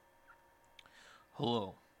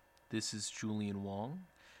Hello, this is Julian Wong,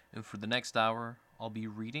 and for the next hour, I'll be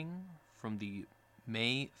reading from the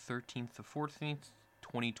May 13th to 14th,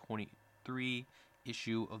 2023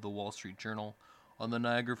 issue of the Wall Street Journal on the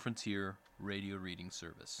Niagara Frontier radio reading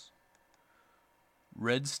service.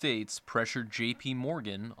 Red states pressure J.P.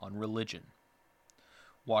 Morgan on religion.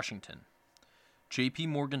 Washington. J.P.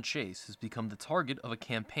 Morgan Chase has become the target of a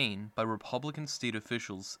campaign by Republican state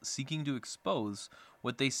officials seeking to expose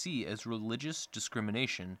what they see as religious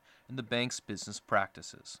discrimination in the bank's business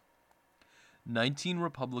practices. 19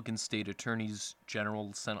 Republican state attorneys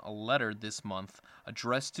general sent a letter this month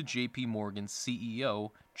addressed to J.P. Morgan's CEO,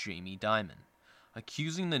 Jamie Dimon,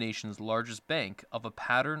 accusing the nation's largest bank of a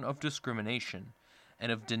pattern of discrimination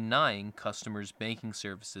and of denying customers banking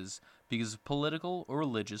services because of political or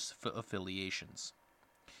religious affiliations.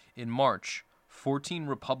 In March, 14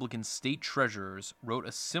 Republican state treasurers wrote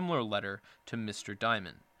a similar letter to Mr.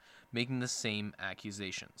 Dimon, making the same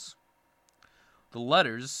accusations. The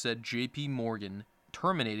letters said J.P. Morgan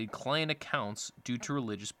terminated client accounts due to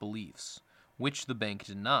religious beliefs, which the bank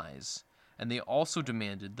denies, and they also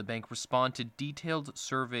demanded the bank respond to detailed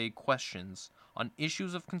survey questions on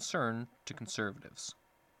issues of concern to conservatives.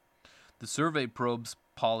 The survey probes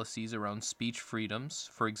policies around speech freedoms,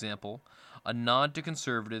 for example, a nod to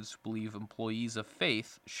conservatives who believe employees of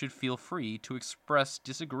faith should feel free to express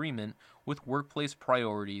disagreement with workplace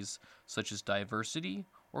priorities such as diversity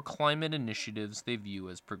or climate initiatives they view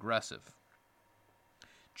as progressive.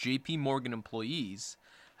 J.P. Morgan employees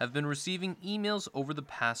have been receiving emails over the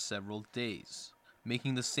past several days,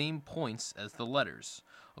 making the same points as the letters,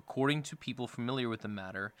 according to people familiar with the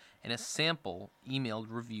matter, and a sample emailed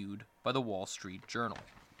reviewed by the Wall Street Journal.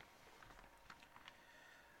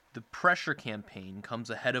 The pressure campaign comes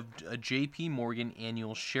ahead of a J.P. Morgan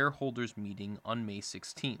annual shareholders meeting on May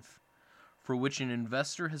 16th, for which an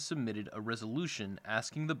investor has submitted a resolution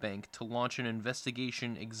asking the bank to launch an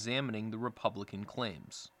investigation examining the Republican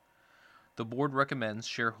claims. The board recommends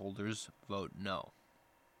shareholders vote no.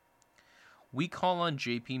 We call on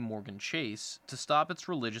J.P. Morgan Chase to stop its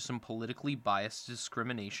religious and politically biased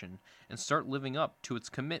discrimination and start living up to its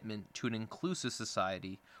commitment to an inclusive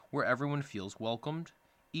society where everyone feels welcomed,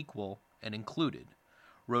 equal, and included,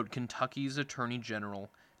 wrote Kentucky's Attorney General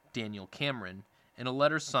Daniel Cameron in a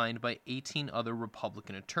letter signed by 18 other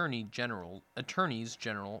Republican attorneys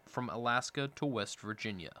general from Alaska to West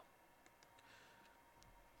Virginia.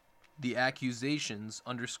 The accusations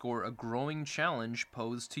underscore a growing challenge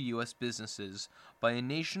posed to U.S. businesses by a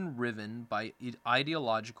nation riven by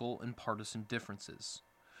ideological and partisan differences.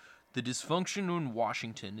 The dysfunction in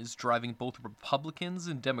Washington is driving both Republicans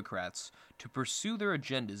and Democrats to pursue their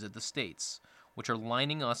agendas at the states, which are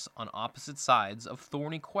lining us on opposite sides of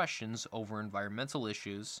thorny questions over environmental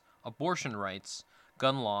issues, abortion rights,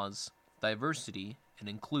 gun laws, diversity, and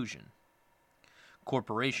inclusion.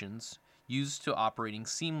 Corporations, used to operating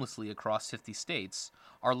seamlessly across 50 states,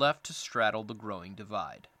 are left to straddle the growing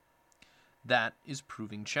divide. That is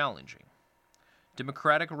proving challenging.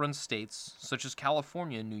 Democratic-run states, such as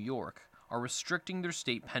California and New York, are restricting their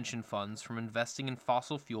state pension funds from investing in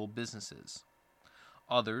fossil fuel businesses.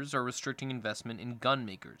 Others are restricting investment in gun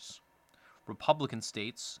makers. Republican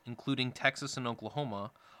states, including Texas and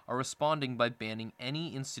Oklahoma, are responding by banning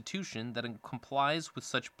any institution that complies with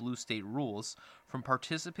such blue state rules from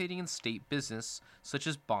participating in state business, such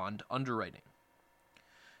as bond underwriting.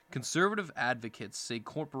 Conservative advocates say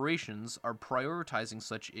corporations are prioritizing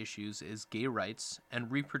such issues as gay rights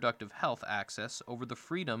and reproductive health access over the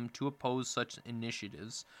freedom to oppose such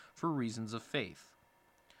initiatives for reasons of faith.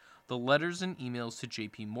 The letters and emails to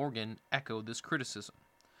J.P. Morgan echo this criticism,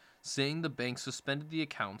 saying the bank suspended the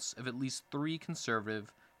accounts of at least 3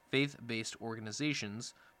 conservative, faith-based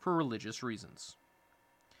organizations for religious reasons.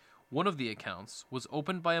 One of the accounts was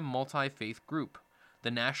opened by a multi-faith group,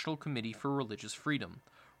 the National Committee for Religious Freedom,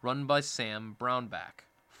 run by Sam Brownback,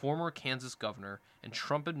 former Kansas governor and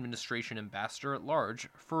Trump administration ambassador at large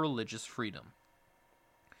for religious freedom.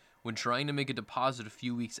 When trying to make a deposit a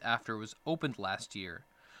few weeks after it was opened last year,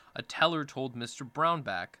 a teller told Mr.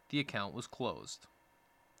 Brownback the account was closed.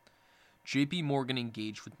 J.P. Morgan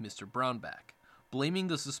engaged with Mr. Brownback, blaming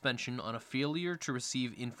the suspension on a failure to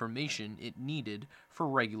receive information it needed for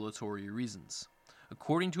regulatory reasons,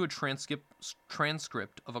 according to a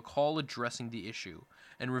transcript of a call addressing the issue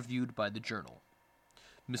and reviewed by the Journal.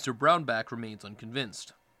 Mr. Brownback remains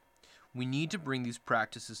unconvinced. We need to bring these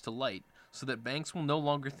practices to light so that banks will no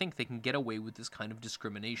longer think they can get away with this kind of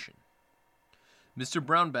discrimination. Mr.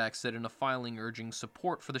 Brownback said in a filing urging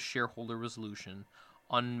support for the shareholder resolution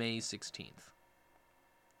on May 16th.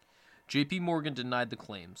 JP Morgan denied the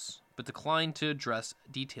claims, but declined to address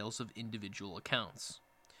details of individual accounts.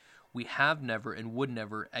 We have never and would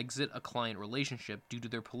never exit a client relationship due to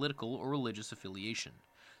their political or religious affiliation,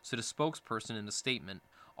 said a spokesperson in a statement,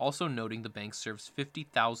 also noting the bank serves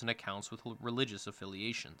 50,000 accounts with religious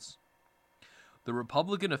affiliations. The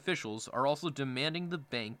Republican officials are also demanding the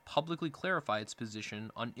bank publicly clarify its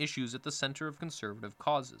position on issues at the center of conservative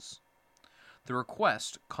causes. The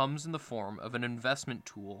request comes in the form of an investment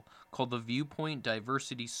tool called the Viewpoint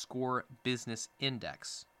Diversity Score Business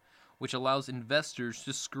Index, which allows investors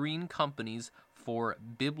to screen companies for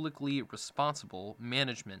biblically responsible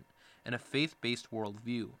management and a faith-based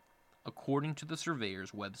worldview, according to the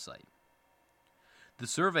surveyor's website. The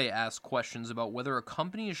survey asks questions about whether a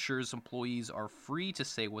company assures employees are free to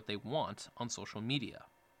say what they want on social media.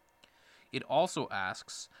 It also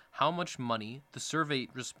asks how much money the survey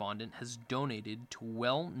respondent has donated to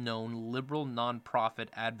well-known liberal nonprofit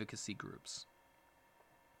advocacy groups.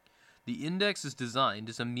 The index is designed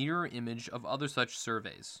as a mirror image of other such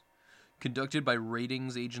surveys, conducted by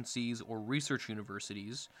ratings agencies or research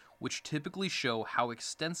universities, which typically show how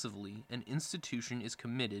extensively an institution is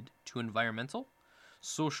committed to environmental,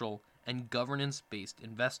 social, and governance-based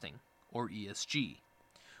investing, or ESG,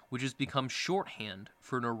 which has become shorthand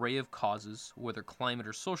for an array of causes, whether climate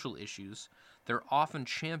or social issues, that are often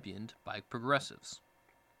championed by progressives.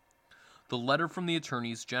 The letter from the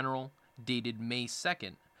Attorneys General, dated May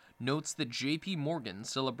 2nd, notes that JP Morgan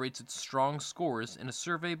celebrates its strong scores in a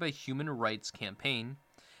survey by Human Rights Campaign,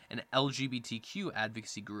 an LGBTQ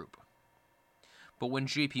advocacy group. But when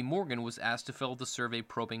JP Morgan was asked to fill the survey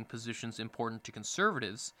probing positions important to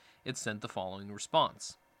conservatives, it sent the following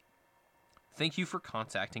response. Thank you for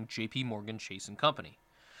contacting JP Morgan Chase & Company.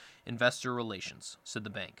 Investor Relations, said the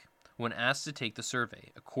bank, when asked to take the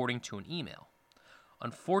survey, according to an email.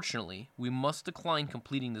 Unfortunately, we must decline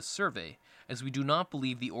completing this survey as we do not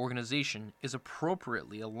believe the organization is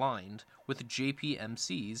appropriately aligned with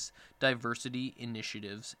JPMC's diversity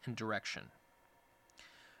initiatives and direction.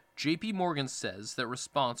 JP Morgan says that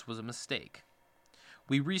response was a mistake.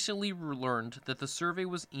 We recently learned that the survey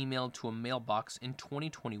was emailed to a mailbox in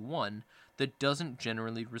 2021 that doesn't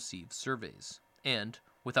generally receive surveys, and,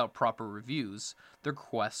 without proper reviews, the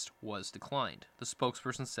request was declined, the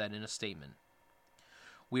spokesperson said in a statement.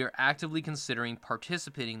 We are actively considering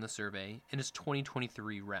participating in the survey in its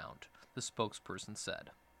 2023 round, the spokesperson said.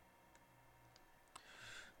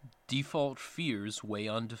 Default fears weigh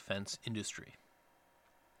on defense industry.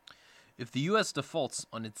 If the U.S. defaults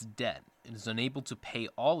on its debt and is unable to pay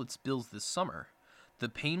all its bills this summer, the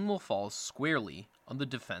pain will fall squarely on the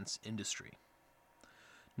defense industry.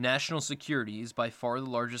 National security is by far the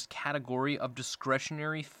largest category of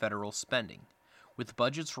discretionary federal spending, with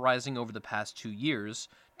budgets rising over the past 2 years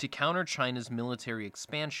to counter China's military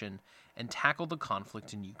expansion and tackle the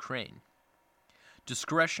conflict in Ukraine.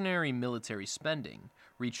 Discretionary military spending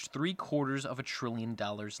reached $750 billion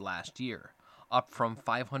last year, up from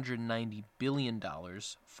 $590 billion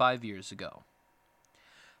 5 years ago.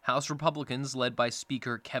 House Republicans, led by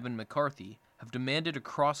Speaker Kevin McCarthy, have demanded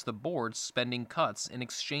across-the-board spending cuts in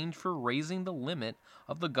exchange for raising the limit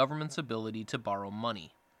of the government's ability to borrow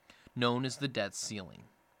money, known as the debt ceiling.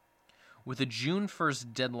 With a June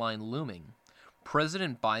 1st deadline looming,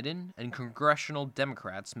 President Biden and congressional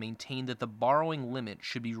Democrats maintain that the borrowing limit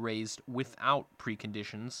should be raised without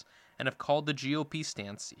preconditions and have called the GOP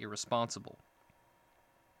stance irresponsible.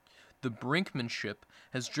 The brinkmanship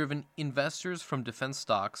has driven investors from defense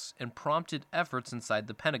stocks and prompted efforts inside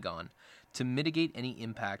the Pentagon to mitigate any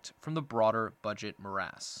impact from the broader budget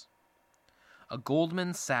morass. A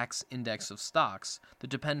Goldman Sachs index of stocks that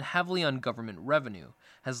depend heavily on government revenue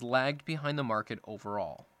has lagged behind the market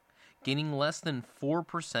overall, gaining less than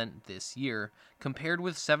 4% this year compared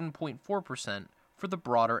with 7.4% for the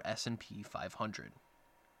broader S&P 500.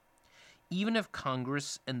 Even if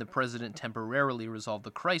Congress and the president temporarily resolve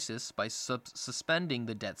the crisis by suspending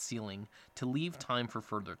the debt ceiling to leave time for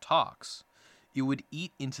further talks, it would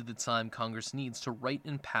eat into the time Congress needs to write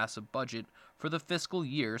and pass a budget for the fiscal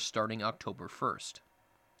year starting October 1st.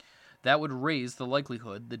 That would raise the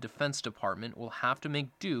likelihood the Defense Department will have to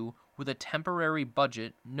make do with a temporary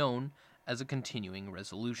budget known as a continuing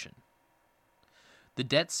resolution. The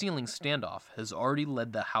debt ceiling standoff has already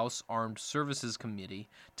led the House Armed Services Committee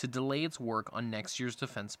to delay its work on next year's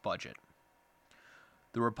defense budget.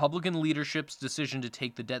 The Republican leadership's decision to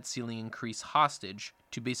take the debt ceiling increase hostage,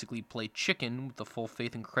 to basically play chicken with the full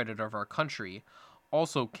faith and credit of our country,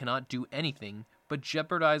 also cannot do anything but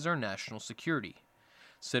jeopardize our national security,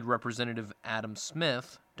 said Representative Adam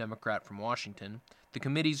Smith, Democrat from Washington, the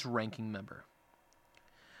committee's ranking member.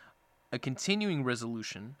 A continuing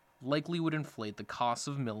resolution, likely would inflate the costs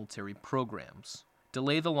of military programs,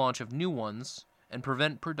 delay the launch of new ones, and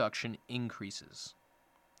prevent production increases.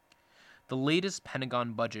 The latest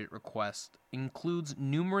Pentagon budget request includes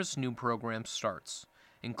numerous new program starts,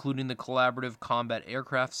 including the Collaborative Combat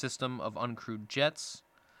Aircraft System of uncrewed jets.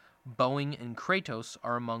 Boeing and Kratos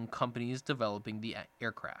are among companies developing the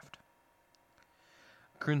aircraft.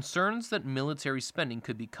 Concerns that military spending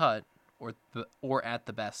could be cut, or at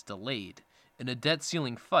the best delayed, in a debt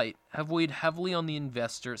ceiling fight have weighed heavily on the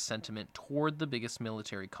investor sentiment toward the biggest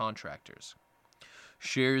military contractors.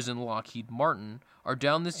 Shares in Lockheed Martin are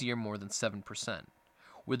down this year more than 7%,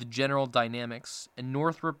 with General Dynamics and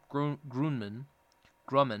Northrop Grumman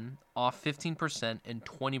off 15% and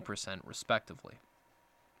 20% respectively.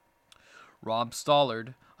 Rob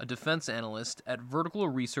Stollard, a defense analyst at Vertical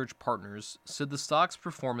Research Partners, said the stock's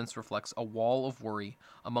performance reflects a wall of worry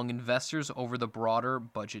among investors over the broader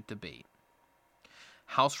budget debate.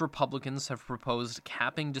 House Republicans have proposed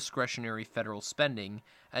capping discretionary federal spending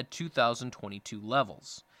at 2022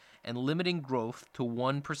 levels and limiting growth to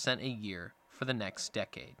 1% a year for the next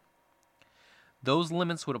decade. Those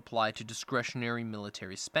limits would apply to discretionary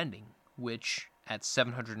military spending, which, at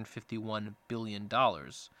 $751 billion,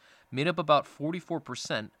 made up about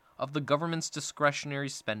 44% of the government's discretionary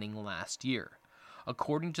spending last year,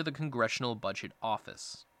 according to the Congressional Budget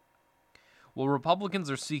Office. While Republicans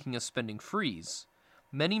are seeking a spending freeze,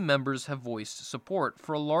 many members have voiced support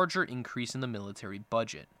for a larger increase in the military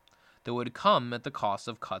budget, that would come at the cost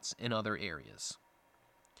of cuts in other areas.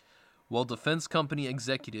 While defense company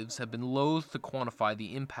executives have been loath to quantify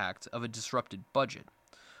the impact of a disrupted budget,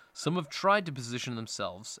 some have tried to position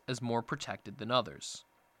themselves as more protected than others.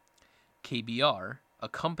 KBR, a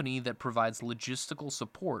company that provides logistical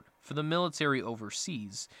support for the military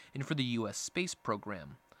overseas and for the U.S. space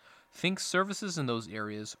program, thinks services in those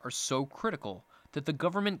areas are so critical that the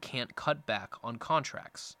government can't cut back on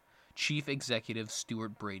contracts, Chief Executive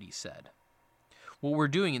Stuart Brady said. What we're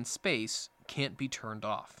doing in space can't be turned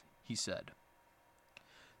off, he said.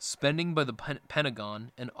 Spending by the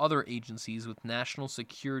Pentagon and other agencies with national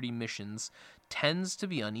security missions tends to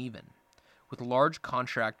be uneven, with large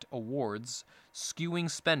contract awards skewing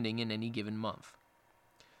spending in any given month.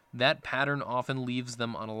 That pattern often leaves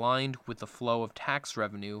them unaligned with the flow of tax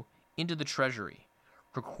revenue into the Treasury,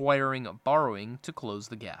 requiring borrowing to close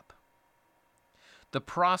the gap. The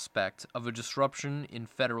prospect of a disruption in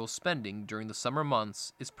federal spending during the summer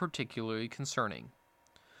months is particularly concerning.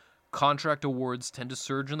 Contract awards tend to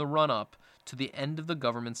surge in the run-up to the end of the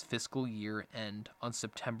government's fiscal year end on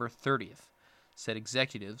September 30th, said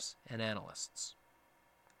executives and analysts.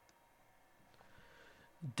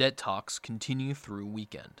 Debt talks continue through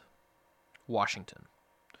weekend. Washington.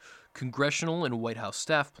 Congressional and White House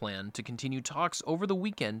staff plan to continue talks over the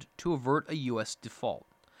weekend to avert a U.S. default,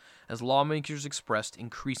 as lawmakers expressed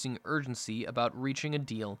increasing urgency about reaching a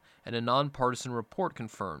deal, and a nonpartisan report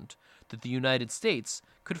confirmed that the United States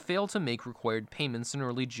could fail to make required payments in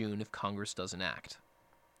early June if Congress doesn't act.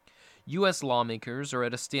 U.S. lawmakers are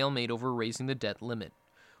at a stalemate over raising the debt limit,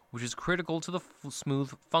 which is critical to the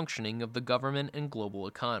smooth functioning of the government and global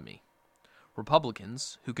economy.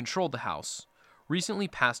 Republicans, who control the House, recently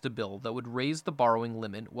passed a bill that would raise the borrowing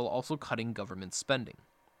limit while also cutting government spending.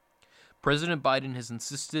 President Biden has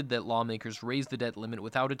insisted that lawmakers raise the debt limit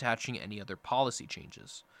without attaching any other policy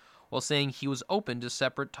changes, while saying he was open to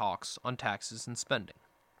separate talks on taxes and spending.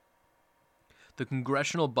 The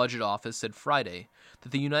Congressional Budget Office said Friday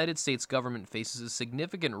that the United States government faces a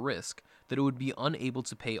significant risk that it would be unable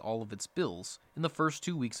to pay all of its bills in the first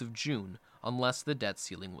 2 weeks of June unless the debt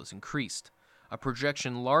ceiling was increased, a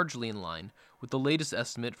projection largely in line with the latest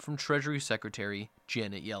estimate from Treasury Secretary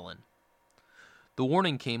Janet Yellen. The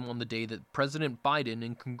warning came on the day that President Biden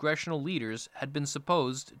and congressional leaders had been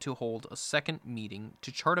supposed to hold a second meeting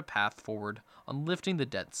to chart a path forward on lifting the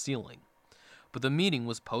debt ceiling, but the meeting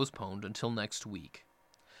was postponed until next week.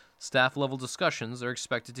 Staff-level discussions are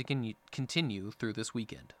expected to continue through this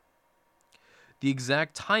weekend. The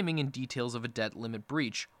exact timing and details of a debt limit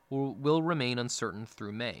breach will remain uncertain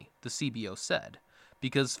through May, the CBO said,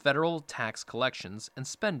 because federal tax collections and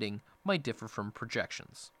spending might differ from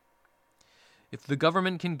projections. If the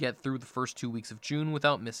government can get through the first 2 weeks of June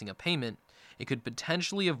without missing a payment, it could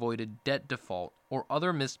potentially avoid a debt default or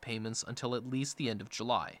other missed payments until at least the end of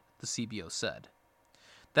July, the CBO said.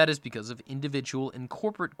 That is because of individual and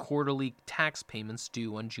corporate quarterly tax payments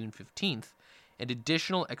due on June 15th and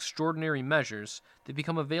additional extraordinary measures that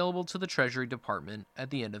become available to the Treasury Department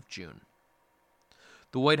at the end of June.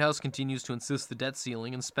 The White House continues to insist the debt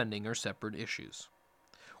ceiling and spending are separate issues.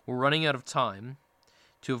 We're running out of time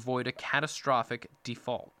to avoid a catastrophic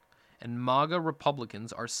default, and MAGA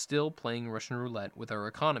Republicans are still playing Russian roulette with our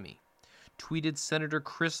economy, tweeted Senator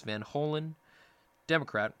Chris Van Hollen,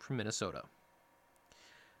 Democrat from Minnesota.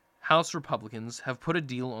 House Republicans have put a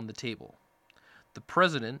deal on the table. The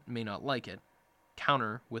president may not like it.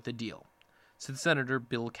 Counter with a deal, said Senator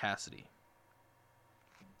Bill Cassidy.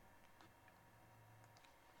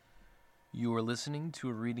 You are listening to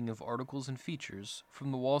a reading of articles and features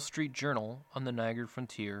from the Wall Street Journal on the Niagara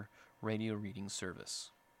Frontier Radio Reading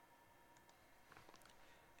Service.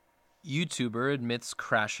 YouTuber admits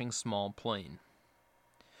crashing small plane.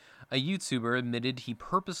 A YouTuber admitted he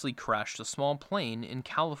purposely crashed a small plane in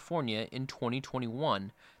California in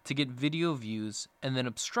 2021 to get video views and then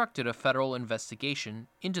obstructed a federal investigation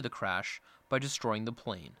into the crash by destroying the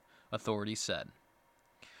plane, authorities said.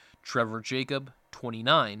 Trevor Jacob,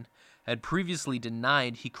 29, had previously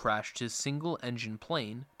denied he crashed his single-engine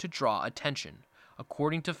plane to draw attention,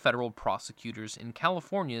 according to federal prosecutors in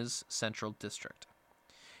California's Central District.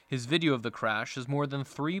 His video of the crash has more than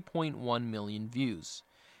 3.1 million views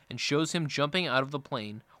and shows him jumping out of the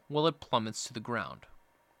plane while it plummets to the ground.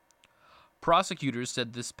 Prosecutors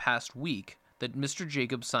said this past week that Mr.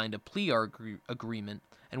 Jacob signed a plea agreement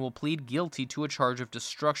and will plead guilty to a charge of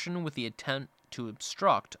destruction with the attempt to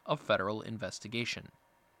obstruct a federal investigation.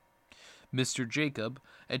 Mr. Jacob,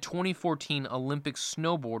 a 2014 Olympic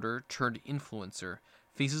snowboarder turned influencer,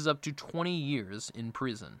 faces up to 20 years in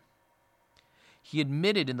prison. He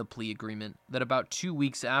admitted in the plea agreement that about 2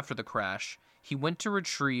 weeks after the crash, he went to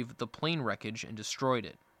retrieve the plane wreckage and destroyed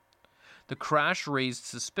it. The crash raised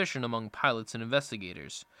suspicion among pilots and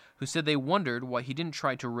investigators, who said they wondered why he didn't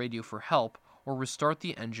try to radio for help or restart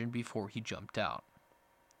the engine before he jumped out.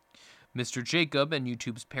 Mr. Jacob and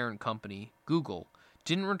YouTube's parent company, Google,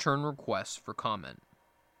 didn't return requests for comment.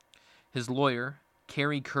 His lawyer,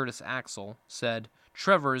 Carrie Curtis Axel, said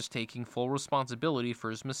Trevor is taking full responsibility for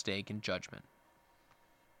his mistake and judgment.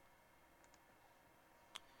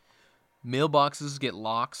 Mailboxes get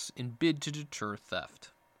locks in bid to deter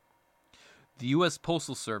theft. The U.S.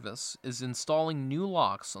 Postal Service is installing new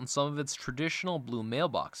locks on some of its traditional blue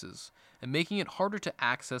mailboxes and making it harder to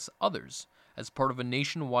access others as part of a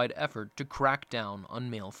nationwide effort to crack down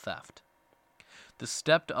on mail theft. The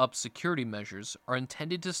stepped-up security measures are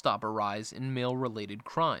intended to stop a rise in mail-related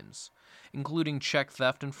crimes, including check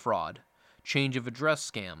theft and fraud, change of address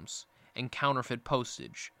scams, and counterfeit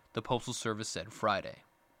postage, the Postal Service said Friday.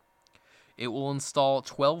 It will install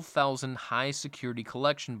 12,000 high-security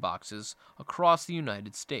collection boxes across the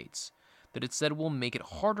United States that it said will make it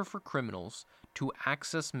harder for criminals to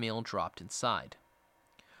access mail dropped inside.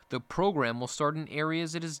 The program will start in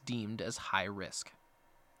areas it is deemed as high risk.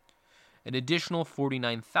 An additional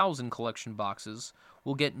 49,000 collection boxes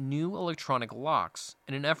will get new electronic locks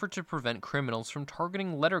in an effort to prevent criminals from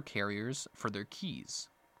targeting letter carriers for their keys.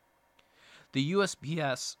 The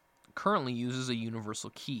USPS currently uses a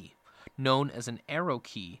universal key, known as an arrow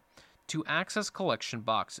key, to access collection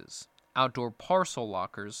boxes, outdoor parcel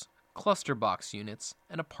lockers, cluster box units,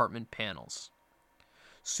 and apartment panels.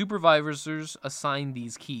 Supervisors assign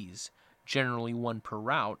these keys, generally one per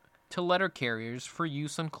route, to letter carriers for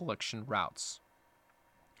use on collection routes.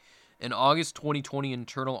 An August 2020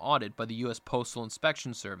 internal audit by the U.S. Postal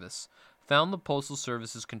Inspection Service found the Postal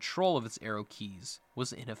Service's control of its arrow keys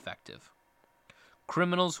was ineffective.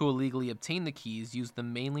 Criminals who illegally obtain the keys use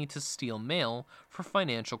them mainly to steal mail for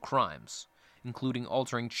financial crimes, including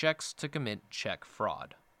altering checks to commit check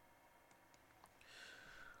fraud.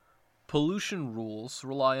 Pollution rules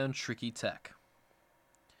rely on tricky tech.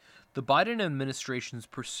 The Biden administration's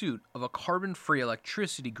pursuit of a carbon-free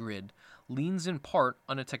electricity grid leans in part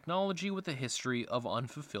on a technology with a history of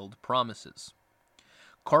unfulfilled promises.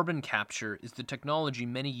 Carbon capture is the technology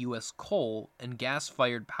many U.S. coal and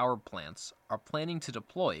gas-fired power plants are planning to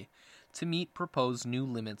deploy to meet proposed new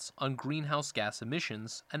limits on greenhouse gas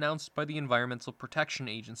emissions announced by the Environmental Protection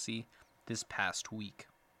Agency this past week.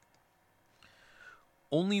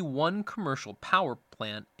 Only one commercial power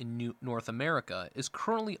plant in North America is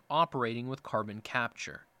currently operating with carbon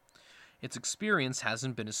capture. Its experience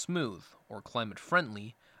hasn't been as smooth or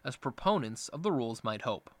climate-friendly as proponents of the rules might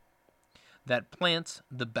hope. That plant,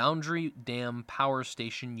 the Boundary Dam Power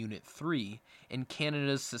Station Unit 3 in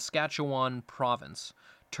Canada's Saskatchewan province,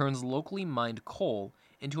 turns locally mined coal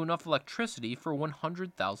into enough electricity for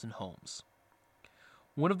 100,000 homes.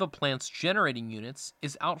 One of the plant's generating units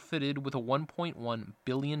is outfitted with a $1.1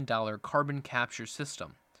 billion carbon capture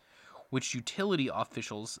system, which utility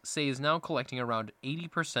officials say is now collecting around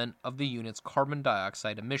 80% of the unit's carbon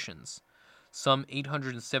dioxide emissions, some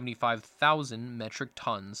 875,000 metric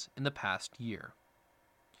tons in the past year.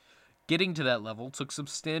 Getting to that level took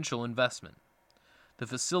substantial investment. The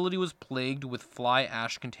facility was plagued with fly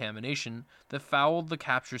ash contamination that fouled the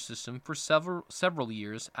capture system for several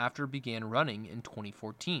years after it began running in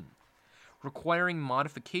 2014, requiring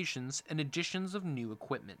modifications and additions of new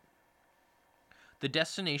equipment. The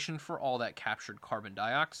destination for all that captured carbon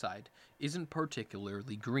dioxide isn't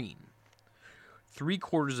particularly green.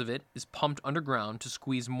 3/4 of it is pumped underground to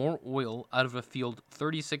squeeze more oil out of a field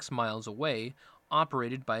 36 miles away,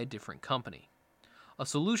 operated by a different company. A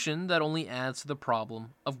solution that only adds to the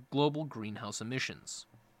problem of global greenhouse emissions.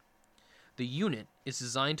 The unit is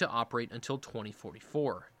designed to operate until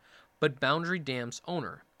 2044, but Boundary Dam's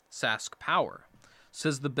owner, Sask Power,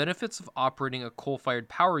 says the benefits of operating a coal-fired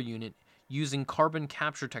power unit using carbon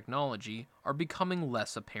capture technology are becoming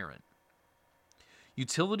less apparent.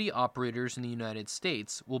 Utility operators in the United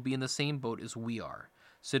States will be in the same boat as we are,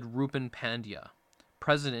 said Rupan Pandya,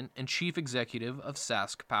 president and chief executive of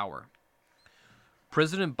Sask Power.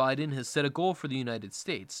 President Biden has set a goal for the United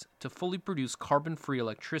States to fully produce carbon-free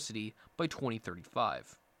electricity by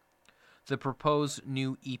 2035. The proposed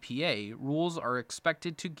new EPA rules are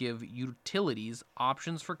expected to give utilities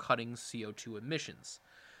options for cutting CO2 emissions,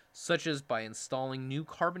 such as by installing new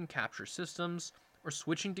carbon capture systems or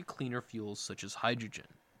switching to cleaner fuels such as hydrogen.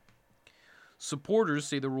 Supporters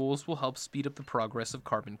say the rules will help speed up the progress of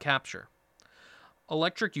carbon capture.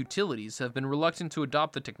 Electric utilities have been reluctant to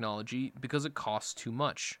adopt the technology because it costs too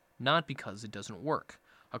much, not because it doesn't work,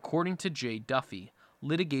 according to Jay Duffy,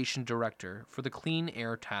 litigation director for the Clean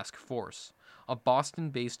Air Task Force, a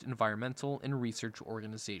Boston-based environmental and research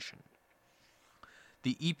organization.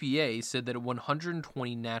 The EPA said that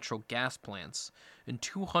 120 natural gas plants and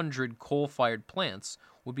 200 coal-fired plants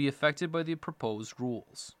would be affected by the proposed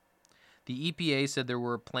rules. The EPA said there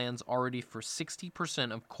were plans already for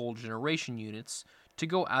 60% of coal generation units to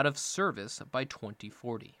go out of service by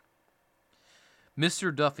 2040.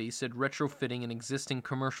 Mr. Duffy said retrofitting an existing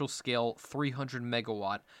commercial-scale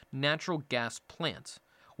 300-megawatt natural gas plant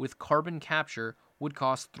with carbon capture would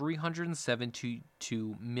cost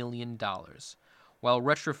 $372 million, while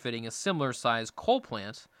retrofitting a similar-sized coal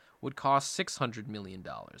plant would cost $600 million,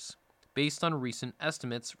 based on recent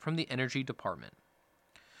estimates from the Energy Department.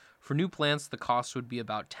 For new plants, the cost would be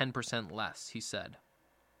about 10% less, he said.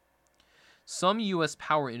 Some U.S.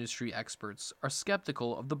 power industry experts are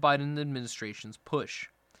skeptical of the Biden administration's push,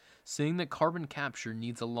 saying that carbon capture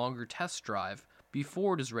needs a longer test drive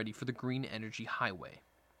before it is ready for the green energy highway.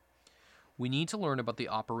 We need to learn about the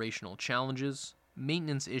operational challenges,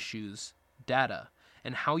 maintenance issues, data,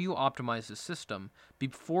 and how you optimize the system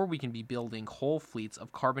before we can be building whole fleets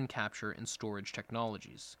of carbon capture and storage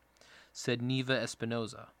technologies, said Neva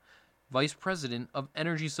Espinoza, Vice President of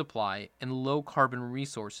Energy Supply and Low Carbon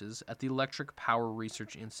Resources at the Electric Power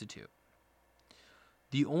Research Institute.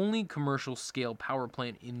 The only commercial-scale power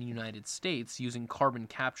plant in the United States using carbon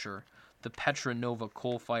capture, the Petra Nova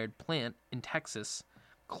coal-fired plant in Texas,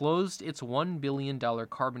 closed its $1 billion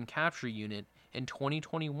carbon capture unit in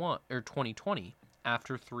 2020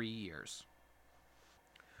 after 3 years.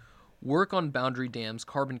 Work on Boundary Dam's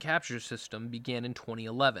carbon capture system began in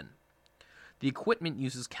 2011. The equipment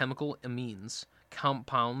uses chemical amines,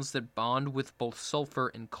 compounds that bond with both sulfur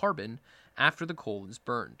and carbon after the coal is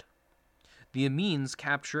burned. The amines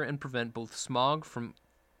capture and prevent both smog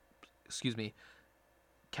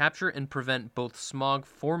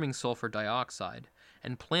forming sulfur dioxide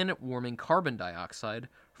and planet-warming carbon dioxide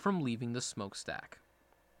from leaving the smokestack.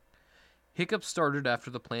 Hiccups started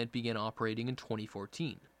after the plant began operating in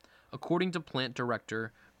 2014, according to plant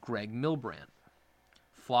director Greg Milbrandt.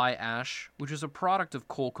 Fly ash, which is a product of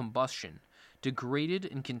coal combustion, degraded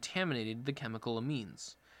and contaminated the chemical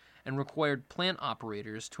amines, and required plant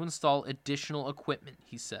operators to install additional equipment,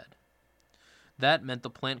 he said. That meant the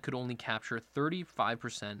plant could only capture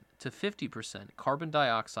 35% to 50% carbon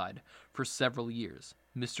dioxide for several years,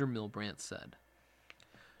 Mr. Milbrandt said.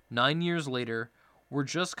 9 years later, we're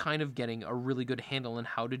just kind of getting a really good handle on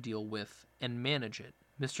how to deal with and manage it,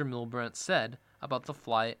 Mr. Milbrandt said about the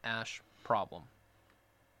fly ash problem.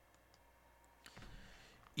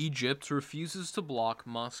 Egypt refuses to block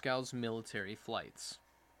Moscow's military flights.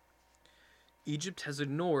 Egypt has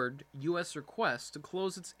ignored U.S. requests to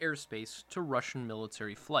close its airspace to Russian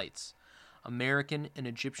military flights, American and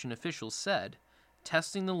Egyptian officials said,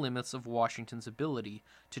 testing the limits of Washington's ability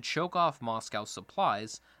to choke off Moscow's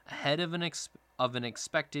supplies ahead of an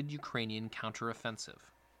expected Ukrainian counteroffensive.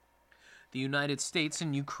 The United States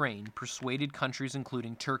and Ukraine persuaded countries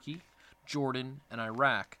including Turkey, Jordan, and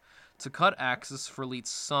Iraq to cut access for at least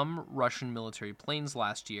some Russian military planes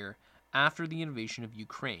last year after the invasion of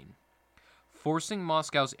Ukraine. forcing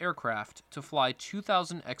Moscow's aircraft to fly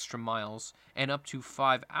 2,000 extra miles and up to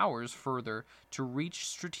 5 hours further to reach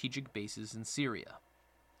strategic bases in Syria.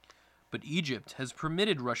 But Egypt has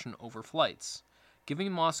permitted Russian overflights,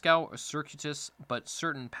 giving Moscow a circuitous but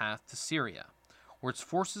certain path to Syria, where its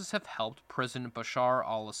forces have helped President Bashar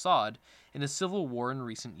al-Assad in a civil war in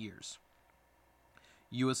recent years.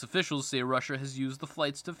 U.S. officials say Russia has used the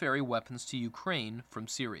flights to ferry weapons to Ukraine from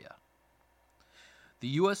Syria. The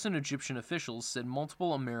U.S. and Egyptian officials said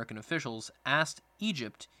multiple American officials asked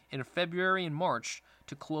Egypt in February and March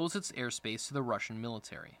to close its airspace to the Russian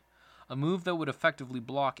military, a move that would effectively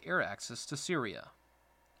block air access to Syria.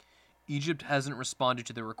 Egypt hasn't responded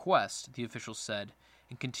to the request, the officials said,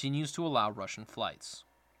 and continues to allow Russian flights.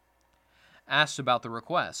 Asked about the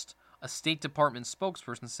request, a State Department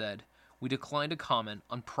spokesperson said, "We decline to comment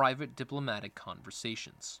on private diplomatic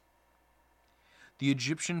conversations." The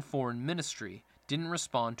Egyptian Foreign Ministry didn't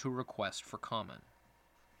respond to a request for comment.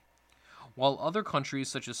 While other countries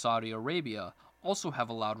such as Saudi Arabia also have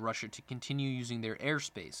allowed Russia to continue using their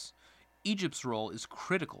airspace, Egypt's role is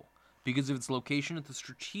critical because of its location at the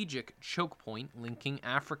strategic choke point linking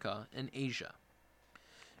Africa and Asia.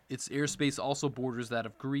 Its airspace also borders that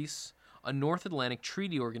of Greece, a North Atlantic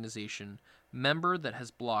Treaty Organization member that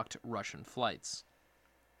has blocked Russian flights.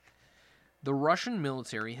 The Russian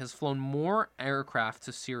military has flown more aircraft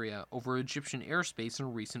to Syria over Egyptian airspace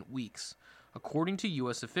in recent weeks, according to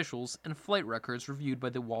U.S. officials and flight records reviewed by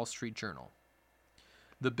the Wall Street Journal.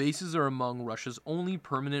 The bases are among Russia's only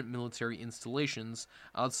permanent military installations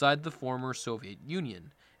outside the former Soviet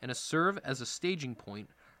Union and serve as a staging point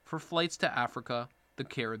for flights to Africa, the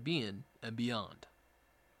Caribbean, and beyond.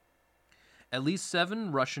 At least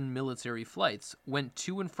 7 Russian military flights went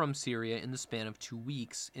to and from Syria in the span of 2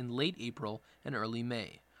 weeks in late April and early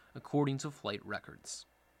May, according to flight records.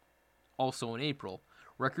 Also in April,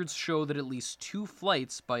 records show that at least 2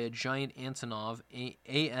 flights by a giant Antonov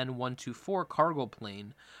AN-124 cargo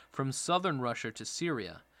plane from southern Russia to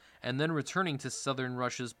Syria, and then returning to southern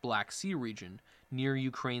Russia's Black Sea region near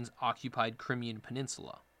Ukraine's occupied Crimean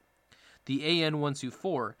Peninsula. The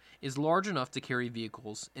AN-124 is large enough to carry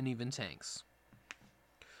vehicles and even tanks.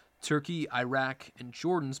 Turkey, Iraq, and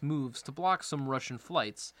Jordan's moves to block some Russian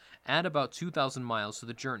flights add about 2,000 miles to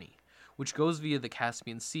the journey, which goes via the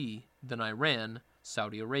Caspian Sea, then Iran,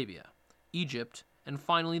 Saudi Arabia, Egypt, and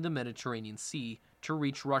finally the Mediterranean Sea to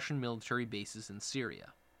reach Russian military bases in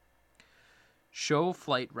Syria. Show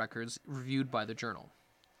flight records reviewed by the journal.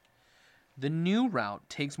 The new route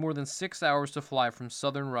takes more than 6 hours to fly from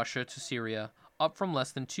southern Russia to Syria, up from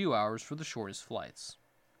less than 2 hours for the shortest flights.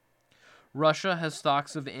 Russia has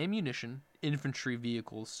stocks of ammunition, infantry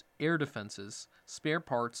vehicles, air defenses, spare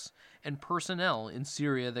parts, and personnel in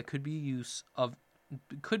Syria that could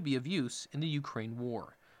be of use in the Ukraine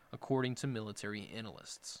war, according to military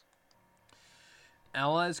analysts.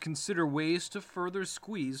 Allies consider ways to further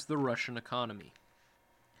squeeze the Russian economy.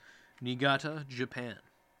 Niigata, Japan.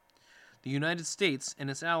 The United States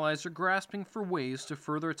and its allies are grasping for ways to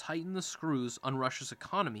further tighten the screws on Russia's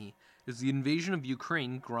economy as the invasion of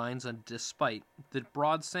Ukraine grinds on despite the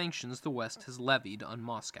broad sanctions the West has levied on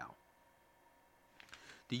Moscow.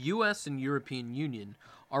 The U.S. and European Union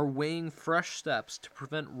are weighing fresh steps to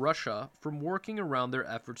prevent Russia from working around their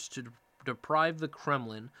efforts to deprive the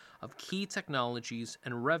Kremlin of key technologies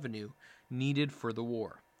and revenue needed for the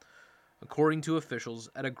war, according to officials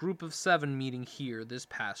at a Group of 7 meeting here this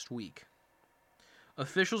past week.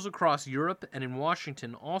 Officials across Europe and in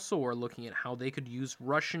Washington also are looking at how they could use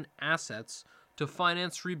Russian assets to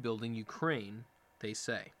finance rebuilding Ukraine, they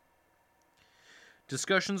say.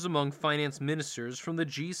 Discussions among finance ministers from the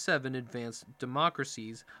G7 advanced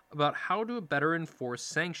democracies about how to better enforce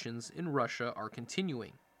sanctions in Russia are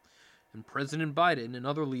continuing, and President Biden and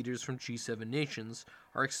other leaders from G7 nations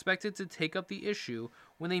are expected to take up the issue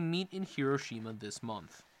when they meet in Hiroshima this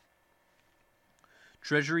month.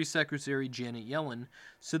 Treasury Secretary Janet Yellen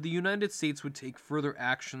said the United States would take further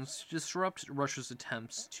actions to disrupt Russia's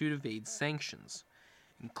attempts to evade sanctions,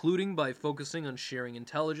 including by focusing on sharing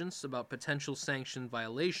intelligence about potential sanction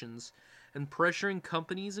violations and pressuring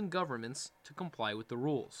companies and governments to comply with the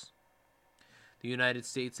rules. The United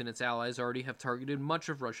States and its allies already have targeted much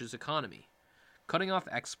of Russia's economy, cutting off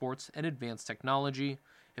exports and advanced technology,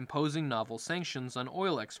 imposing novel sanctions on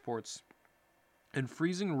oil exports, and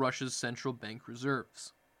freezing Russia's central bank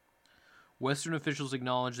reserves. Western officials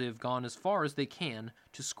acknowledge they have gone as far as they can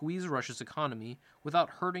to squeeze Russia's economy without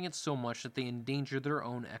hurting it so much that they endanger their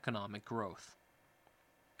own economic growth.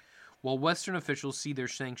 While Western officials see their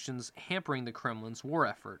sanctions hampering the Kremlin's war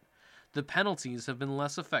effort, the penalties have been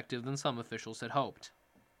less effective than some officials had hoped.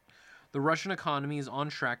 The Russian economy is on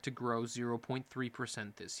track to grow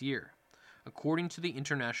 0.3% this year, according to the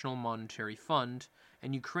International Monetary Fund,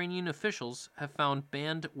 and Ukrainian officials have found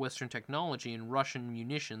banned Western technology and Russian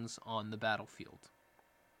munitions on the battlefield.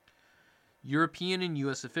 European and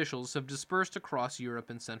U.S. officials have dispersed across Europe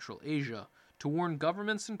and Central Asia to warn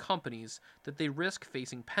governments and companies that they risk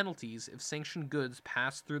facing penalties if sanctioned goods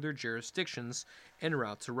pass through their jurisdictions en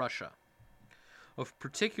route to Russia. Of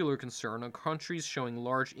particular concern are countries showing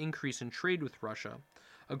large increase in trade with Russia,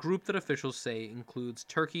 a group that officials say includes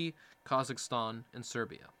Turkey, Kazakhstan, and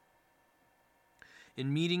Serbia.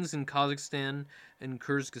 In meetings in Kazakhstan and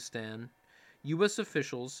Kyrgyzstan, U.S.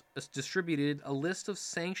 officials distributed a list of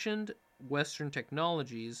sanctioned Western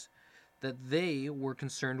technologies that they were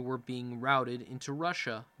concerned were being routed into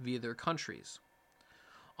Russia via their countries.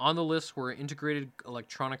 On the list were integrated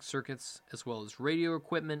electronic circuits as well as radio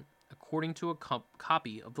equipment, according to a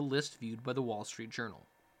copy of the list viewed by the Wall Street Journal.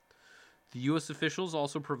 The U.S. officials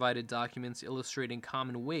also provided documents illustrating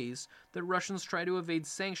common ways that Russians try to evade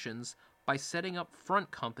sanctions by setting up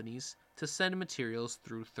front companies to send materials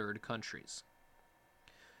through third countries.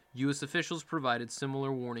 U.S. officials provided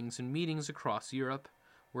similar warnings in meetings across Europe,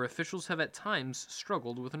 where officials have at times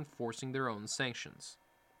struggled with enforcing their own sanctions.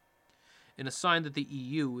 In a sign that the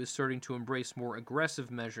EU is starting to embrace more aggressive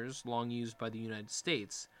measures long used by the United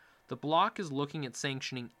States, the bloc is looking at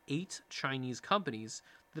sanctioning 8 Chinese companies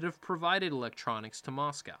that have provided electronics to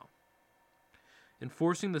Moscow.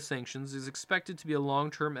 Enforcing the sanctions is expected to be a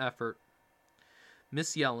long-term effort.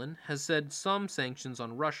 Ms. Yellen has said some sanctions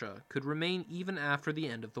on Russia could remain even after the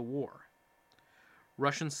end of the war.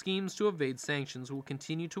 Russian schemes to evade sanctions will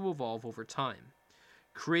continue to evolve over time,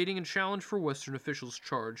 creating a challenge for Western officials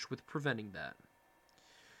charged with preventing that.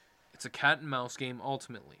 It's a cat-and-mouse game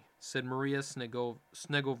ultimately, said Maria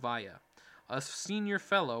Snegovaya, a senior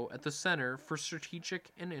fellow at the Center for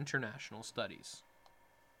Strategic and International Studies.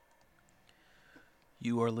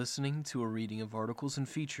 You are listening to a reading of articles and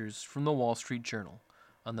features from the Wall Street Journal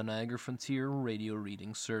on the Niagara Frontier Radio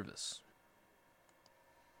Reading Service.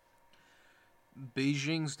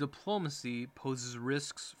 Beijing's diplomacy poses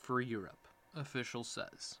risks for Europe, official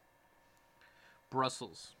says.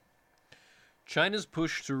 Brussels. China's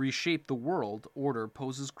push to reshape the world order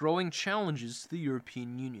poses growing challenges to the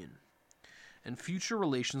European Union, and future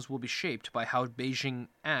relations will be shaped by how Beijing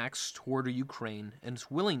acts toward Ukraine and its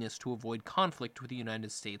willingness to avoid conflict with the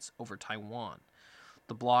United States over Taiwan,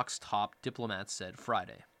 the bloc's top diplomat said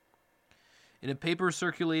Friday. In a paper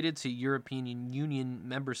circulated to European Union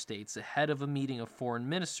member states ahead of a meeting of foreign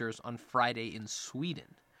ministers on Friday in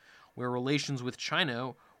Sweden, where relations with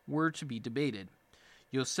China were to be debated,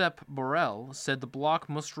 Josep Borrell said the bloc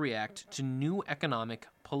must react to new economic,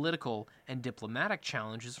 political, and diplomatic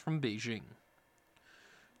challenges from Beijing.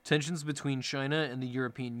 Tensions between China and the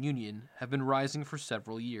European Union have been rising for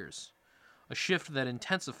several years, a shift that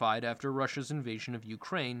intensified after Russia's invasion of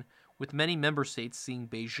Ukraine, with many member states seeing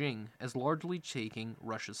Beijing as largely taking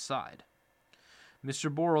Russia's side.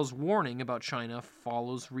 Mr. Borrell's warning about China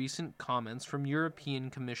follows recent comments from European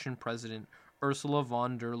Commission President Ursula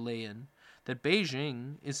von der Leyen that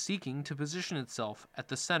Beijing is seeking to position itself at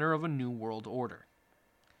the center of a new world order.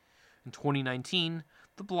 In 2019,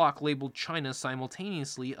 the bloc labeled China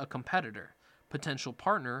simultaneously a competitor, potential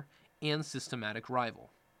partner, and systematic rival.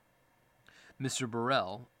 Mr.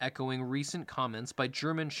 Borrell, echoing recent comments by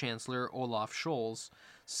German Chancellor Olaf Scholz,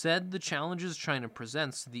 said the challenges China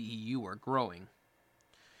presents to the EU are growing.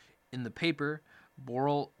 In the paper,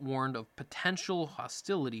 Borrell warned of potential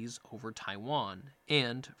hostilities over Taiwan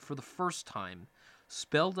and, for the first time,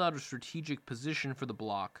 spelled out a strategic position for the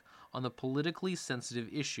bloc on the politically sensitive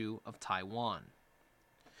issue of Taiwan.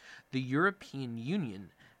 The European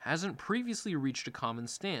Union hasn't previously reached a common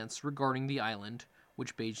stance regarding the island,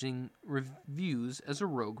 which Beijing views as a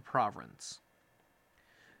rogue province.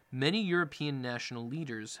 Many European national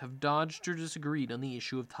leaders have dodged or disagreed on the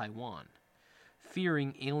issue of Taiwan,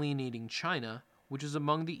 fearing alienating China, which is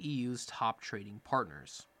among the EU's top trading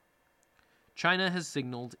partners. China has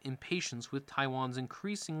signaled impatience with Taiwan's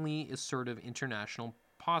increasingly assertive international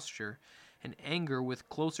posture and anger with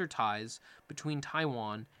closer ties between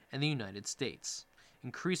Taiwan and the United States,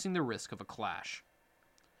 increasing the risk of a clash.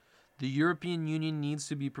 The European Union needs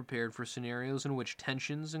to be prepared for scenarios in which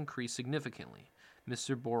tensions increase significantly,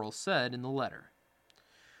 Mr. Borrell said in the letter.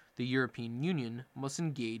 The European Union must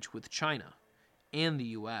engage with China and the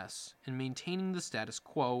U.S. in maintaining the status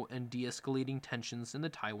quo and de-escalating tensions in the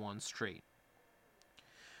Taiwan Strait.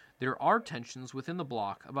 There are tensions within the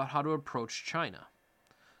bloc about how to approach China.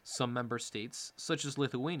 Some member states, such as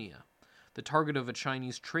Lithuania, the target of a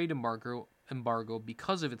Chinese trade embargo embargo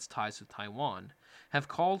because of its ties with Taiwan, have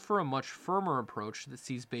called for a much firmer approach that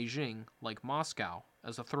sees Beijing, like Moscow,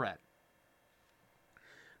 as a threat.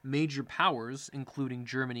 Major powers, including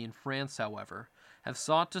Germany and France, however, have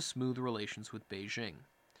sought to smooth relations with Beijing,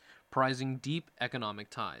 prizing deep economic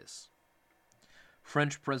ties.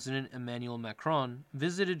 French President Emmanuel Macron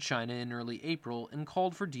visited China in early April and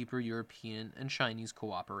called for deeper European and Chinese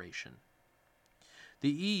cooperation. The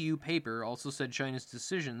EU paper also said China's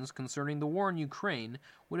decisions concerning the war in Ukraine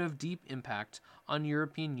would have deep impact on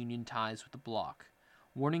European Union ties with the bloc,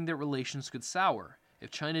 warning that relations could sour if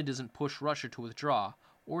China doesn't push Russia to withdraw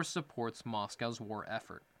or supports Moscow's war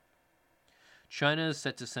effort. China is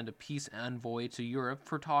set to send a peace envoy to Europe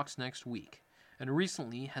for talks next week, and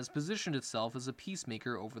recently has positioned itself as a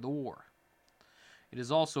peacemaker over the war. It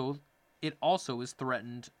also has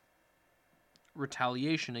threatened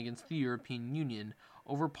retaliation against the European Union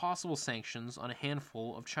over possible sanctions on a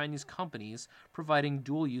handful of Chinese companies providing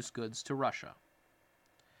dual-use goods to Russia.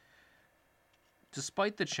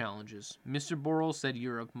 Despite the challenges, Mr. Borrell said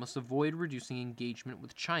Europe must avoid reducing engagement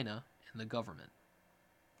with China and the government.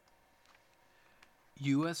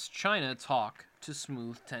 U.S.-China talk to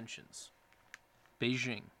smooth tensions.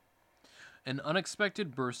 Beijing. An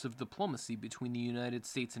unexpected burst of diplomacy between the United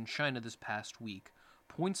States and China this past week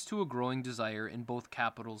points to a growing desire in both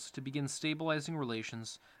capitals to begin stabilizing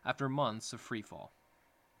relations after months of freefall.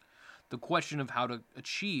 The question of how to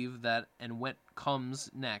achieve that and what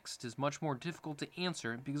comes next is much more difficult to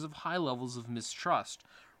answer because of high levels of mistrust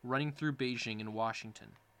running through Beijing and Washington,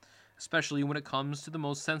 especially when it comes to the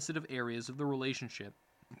most sensitive areas of the relationship,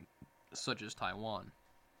 such as Taiwan.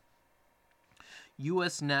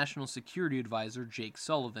 U.S. National Security Advisor Jake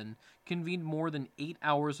Sullivan convened more than 8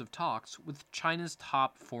 hours of talks with China's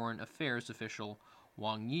top foreign affairs official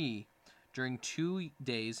Wang Yi during 2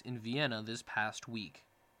 days in Vienna this past week.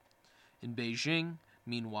 In Beijing,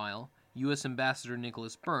 meanwhile, U.S. Ambassador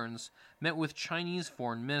Nicholas Burns met with Chinese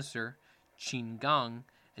Foreign Minister Qin Gang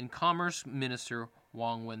and Commerce Minister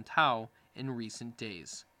Wang Wentao in recent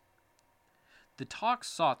days. The talks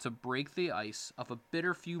sought to break the ice of a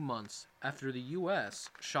bitter few months after the U.S.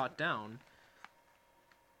 shot down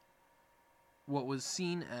what was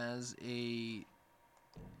seen as a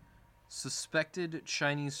suspected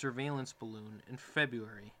Chinese surveillance balloon in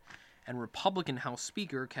February, and Republican House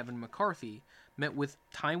Speaker Kevin McCarthy met with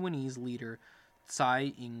Taiwanese leader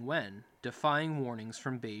Tsai Ing-wen, defying warnings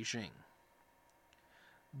from Beijing.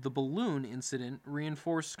 The balloon incident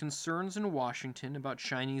reinforced concerns in Washington about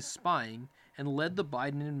Chinese spying and led the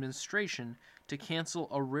Biden administration to cancel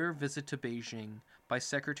a rare visit to Beijing by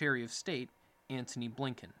Secretary of State Antony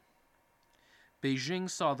Blinken. Beijing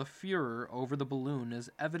saw the furor over the balloon as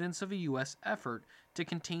evidence of a U.S. effort to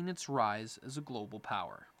contain its rise as a global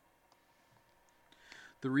power.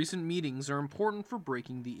 The recent meetings are important for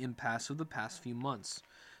breaking the impasse of the past few months,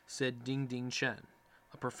 said Ding Chen,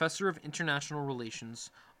 a professor of international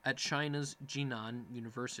relations at China's Jinan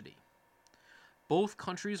University. Both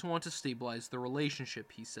countries want to stabilize the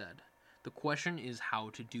relationship, he said. The question is how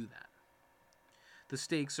to do that. The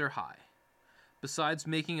stakes are high. Besides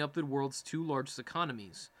making up the world's two largest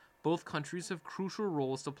economies, both countries have crucial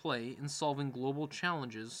roles to play in solving global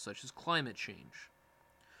challenges such as climate change.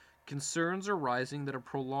 Concerns are rising that a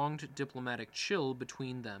prolonged diplomatic chill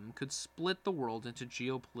between them could split the world into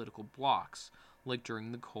geopolitical blocs, like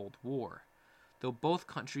during the Cold War, though both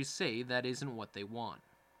countries say that isn't what they want.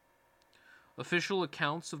 Official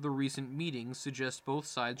accounts of the recent meetings suggest both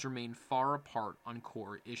sides remain far apart on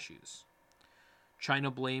core issues.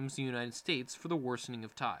 China blames the United States for the worsening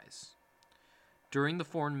of ties. During the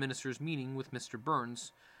foreign ministers' meeting with Mr.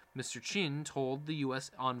 Burns, Mr. Qin told the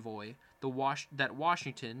U.S. envoy that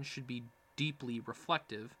Washington should be deeply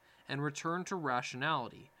reflective and return to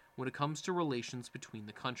rationality when it comes to relations between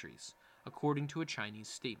the countries, according to a Chinese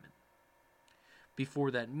statement.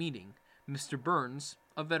 Before that meeting, Mr. Burns,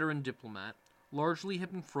 a veteran diplomat, largely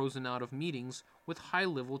had been frozen out of meetings with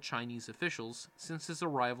high-level Chinese officials since his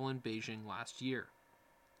arrival in Beijing last year.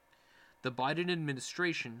 The Biden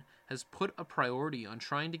administration has put a priority on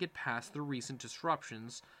trying to get past the recent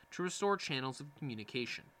disruptions to restore channels of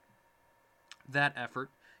communication. That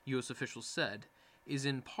effort, U.S. officials said, is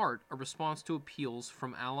in part a response to appeals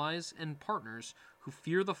from allies and partners who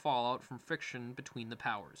fear the fallout from friction between the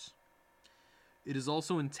powers. It is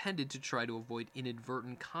also intended to try to avoid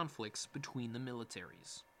inadvertent conflicts between the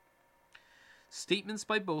militaries. Statements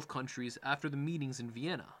by both countries after the meetings in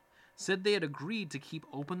Vienna said they had agreed to keep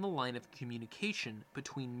open the line of communication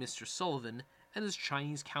between Mr. Sullivan and his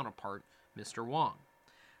Chinese counterpart, Mr. Wang,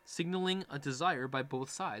 signaling a desire by both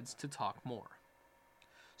sides to talk more.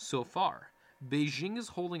 So far, Beijing is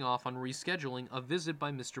holding off on rescheduling a visit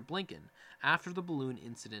by Mr. Blinken after the balloon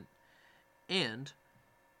incident, and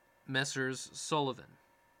Messrs.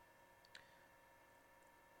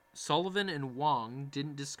 Sullivan and Wang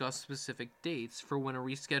didn't discuss specific dates for when a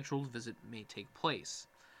rescheduled visit may take place,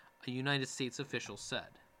 a United States official said.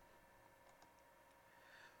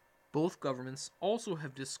 Both governments also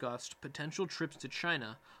have discussed potential trips to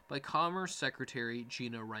China by Commerce Secretary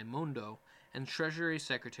Gina Raimondo and Treasury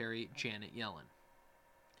Secretary Janet Yellen.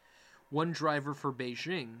 One driver for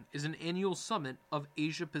Beijing is an annual summit of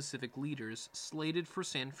Asia-Pacific leaders slated for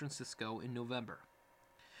San Francisco in November.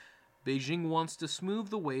 Beijing wants to smooth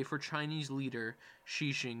the way for Chinese leader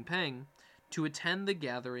Xi Jinping to attend the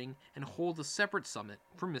gathering and hold a separate summit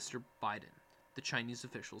for Mr. Biden, the Chinese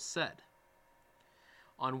officials said.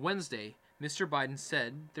 On Wednesday, Mr. Biden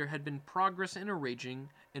said there had been progress in arranging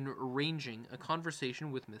a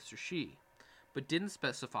conversation with Mr. Xi, but didn't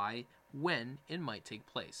specify when it might take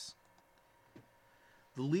place.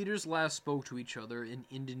 The leaders last spoke to each other in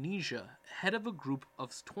Indonesia ahead of a Group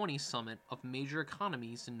of 20 summit of major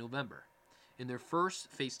economies in November, in their first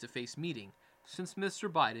face-to-face meeting since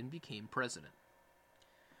Mr. Biden became president.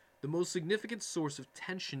 The most significant source of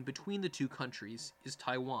tension between the two countries is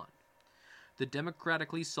Taiwan, the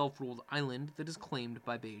democratically self-ruled island that is claimed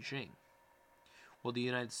by Beijing. While the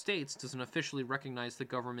United States doesn't officially recognize the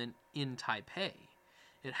government in Taipei,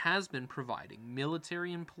 it has been providing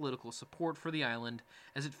military and political support for the island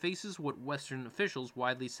as it faces what Western officials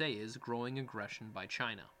widely say is growing aggression by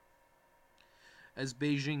China. As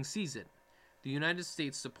Beijing sees it, the United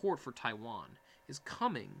States' support for Taiwan is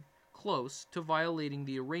coming close to violating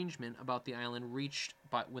the arrangement about the island reached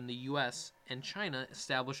when the U.S. and China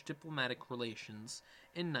established diplomatic relations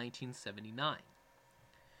in 1979.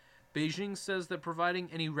 Beijing says that providing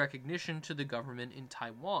any recognition to the government in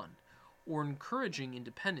Taiwan or encouraging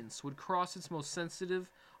independence would cross its most sensitive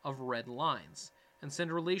of red lines and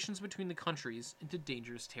send relations between the countries into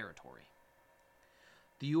dangerous territory.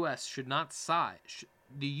 The U.S. side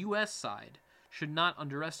should not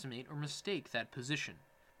underestimate or mistake that position,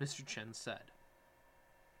 Mr. Chen said.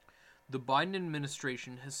 The Biden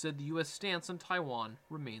administration has said the U.S. stance on Taiwan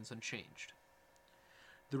remains unchanged.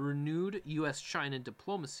 The renewed U.S.-China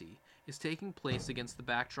diplomacy is taking place against the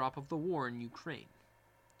backdrop of the war in Ukraine.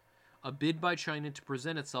 A bid by China to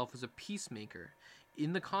present itself as a peacemaker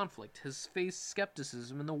in the conflict has faced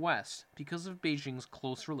skepticism in the West because of Beijing's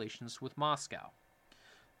close relations with Moscow,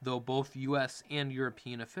 though both U.S. and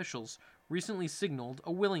European officials recently signaled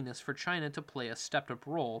a willingness for China to play a stepped-up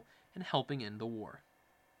role in helping end the war.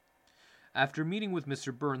 After meeting with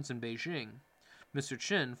Mr. Burns in Beijing, Mr.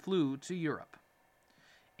 Chen flew to Europe.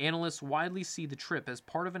 Analysts widely see the trip as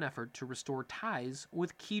part of an effort to restore ties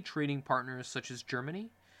with key trading partners such as Germany,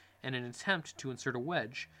 and an attempt to insert a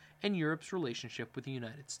wedge in Europe's relationship with the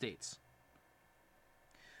United States.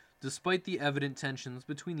 Despite the evident tensions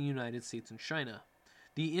between the United States and China,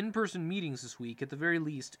 the in-person meetings this week at the very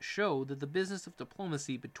least show that the business of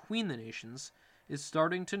diplomacy between the nations is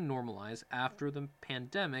starting to normalize after the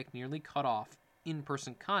pandemic nearly cut off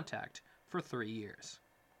in-person contact for 3 years.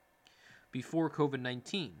 Before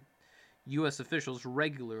COVID-19, U.S. officials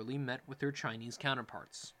regularly met with their Chinese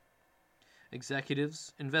counterparts.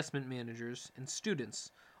 Executives, investment managers, and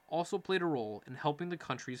students also played a role in helping the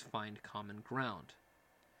countries find common ground.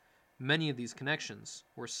 Many of these connections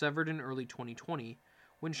were severed in early 2020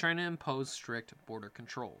 when China imposed strict border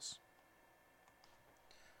controls.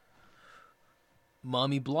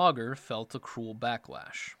 Mommy blogger felt a cruel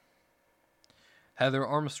backlash. Heather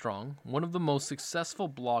Armstrong, one of the most successful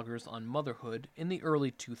bloggers on motherhood in the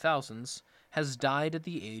early 2000s, has died at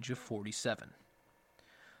the age of 47.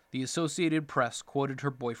 The Associated Press quoted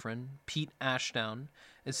her boyfriend, Pete Ashdown,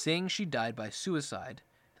 as saying she died by suicide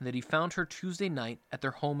and that he found her Tuesday night at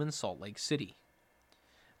their home in Salt Lake City.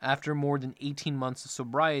 After more than 18 months of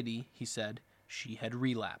sobriety, he said, she had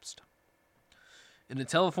relapsed. In a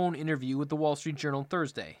telephone interview with the Wall Street Journal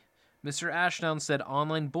Thursday, Mr. Ashdown said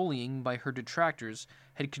online bullying by her detractors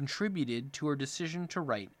had contributed to her decision to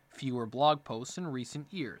write fewer blog posts in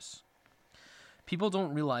recent years. People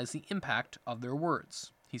don't realize the impact of their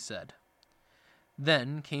words, he said.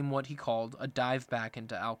 Then came what he called a dive back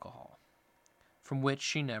into alcohol, from which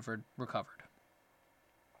she never recovered.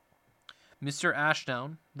 Mr.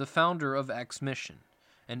 Ashdown, the founder of X-Mission,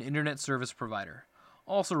 an internet service provider,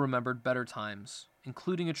 also remembered better times,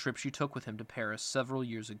 including a trip she took with him to Paris several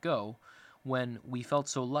years ago when we felt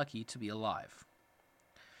so lucky to be alive.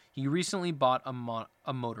 He recently bought a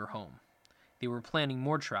motorhome. They were planning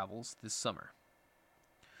more travels this summer.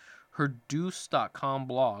 Her Deuce.com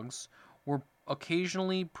blogs were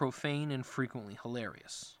occasionally profane and frequently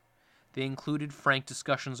hilarious. They included frank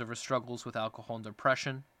discussions of her struggles with alcohol and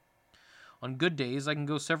depression. On good days, I can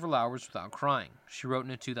go several hours without crying, she wrote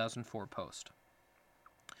in a 2004 post.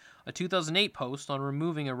 A 2008 post on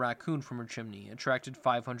removing a raccoon from her chimney attracted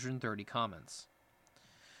 530 comments.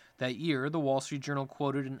 That year, the Wall Street Journal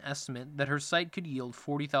quoted an estimate that her site could yield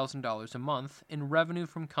 $40,000 a month in revenue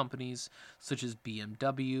from companies such as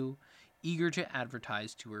BMW, eager to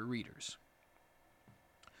advertise to her readers.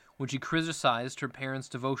 When she criticized her parents'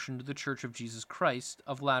 devotion to the Church of Jesus Christ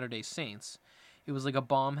of Latter-day Saints, it was like a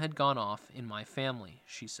bomb had gone off in my family,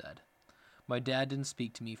 she said. My dad didn't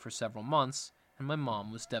speak to me for several months, and my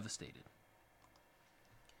mom was devastated.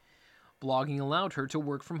 Blogging allowed her to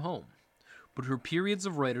work from home, but her periods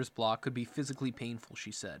of writer's block could be physically painful,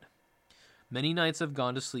 she said. Many nights I've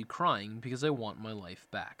gone to sleep crying because I want my life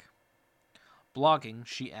back. Blogging,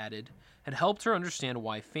 she added, had helped her understand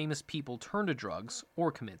why famous people turn to drugs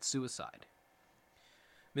or commit suicide.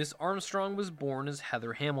 Miss Armstrong was born as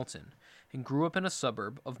Heather Hamilton and grew up in a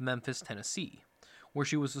suburb of Memphis, Tennessee, where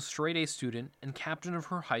she was a straight-A student and captain of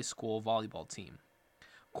her high school volleyball team,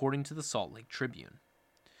 according to the Salt Lake Tribune.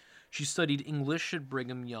 She studied English at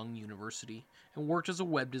Brigham Young University and worked as a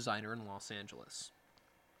web designer in Los Angeles.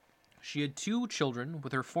 She had 2 children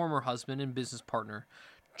with her former husband and business partner,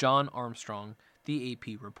 John Armstrong, the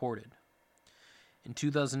AP reported. In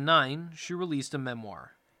 2009, she released a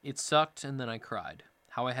memoir, It Sucked and Then I Cried,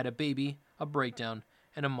 How I Had a Baby, a Breakdown,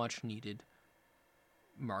 and a Much-Needed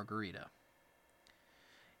Margarita.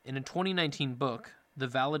 In a 2019 book, The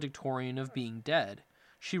Valedictorian of Being Dead,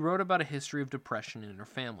 she wrote about a history of depression in her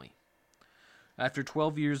family. After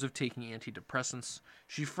 12 years of taking antidepressants,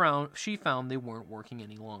 she found they weren't working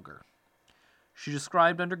any longer. She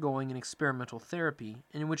described undergoing an experimental therapy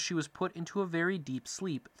in which she was put into a very deep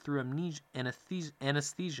sleep through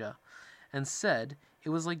anesthesia and said it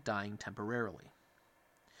was like dying temporarily.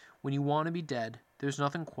 When you want to be dead, there's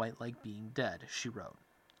nothing quite like being dead, she wrote.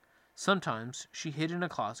 Sometimes she hid in a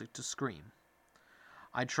closet to scream.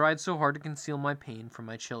 I tried so hard to conceal my pain from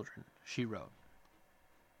my children, she wrote.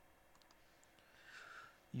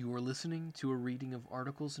 You are listening to a reading of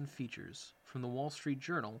articles and features from the Wall Street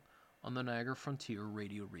Journal on the Niagara Frontier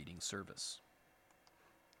Radio Reading Service.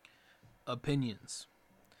 Opinions.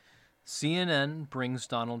 CNN brings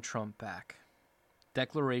Donald Trump back.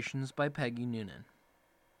 Declarations by Peggy Noonan.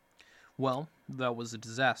 Well, that was a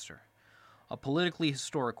disaster. A politically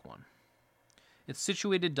historic one. It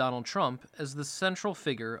situated Donald Trump as the central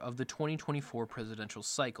figure of the 2024 presidential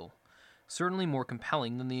cycle, certainly more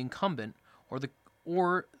compelling than the incumbent or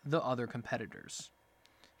the other competitors.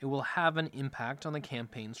 It will have an impact on the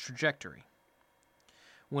campaign's trajectory.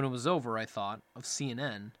 When it was over, I thought, of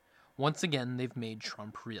CNN, once again they've made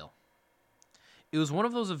Trump real. It was one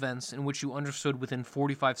of those events in which you understood within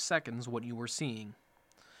 45 seconds what you were seeing.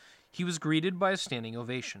 He was greeted by a standing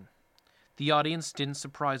ovation. The audience didn't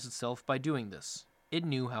surprise itself by doing this. It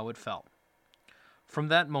knew how it felt. From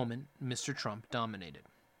that moment, Mr. Trump dominated.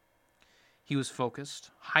 He was focused,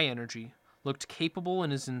 high energy, looked capable in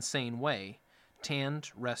his insane way, tanned,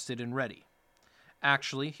 rested, and ready.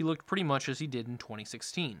 Actually, he looked pretty much as he did in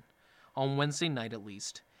 2016. On Wednesday night at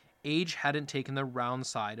least, age hadn't taken the round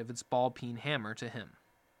side of its ball-peen hammer to him.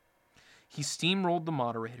 He steamrolled the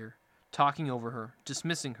moderator, talking over her,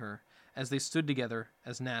 dismissing her, as they stood together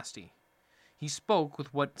as nasty. He spoke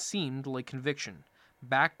with what seemed like conviction,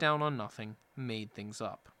 backed down on nothing, made things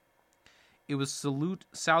up. It was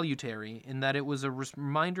salutary in that it was a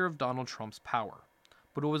reminder of Donald Trump's power,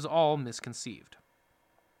 but it was all misconceived.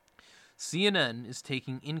 CNN is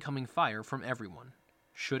taking incoming fire from everyone.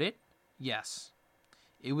 Should it? Yes.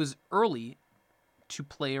 It was early to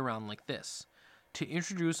play around like this, to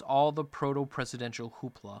introduce all the proto-presidential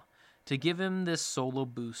hoopla, to give him this solo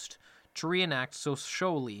boost, to reenact so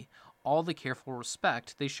showily all the careful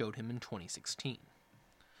respect they showed him in 2016.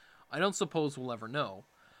 I don't suppose we'll ever know,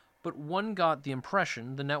 but one got the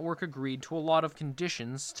impression the network agreed to a lot of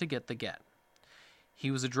conditions to get the get. He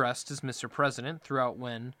was addressed as Mr. President throughout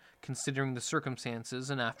when, considering the circumstances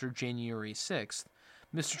and after January 6th,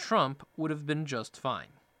 Mr. Trump would have been just fine.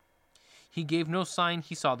 He gave no sign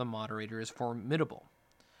he saw the moderator as formidable.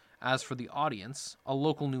 As for the audience, a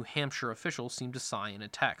local New Hampshire official seemed to sigh in a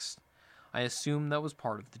text. I assume that was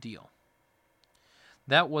part of the deal.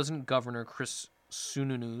 That wasn't Governor Chris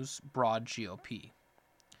Sununu's broad GOP.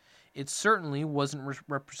 It certainly wasn't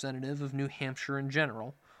representative of New Hampshire in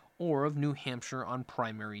general, or of New Hampshire on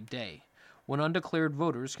primary day, when undeclared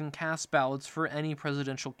voters can cast ballots for any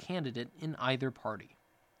presidential candidate in either party.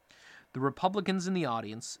 The Republicans in the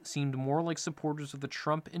audience seemed more like supporters of the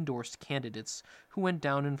Trump-endorsed candidates who went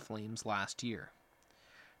down in flames last year.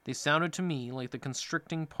 They sounded to me like the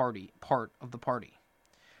constricting part of the party.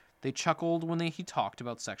 They chuckled when he talked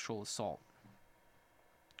about sexual assault.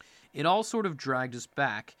 It all sort of dragged us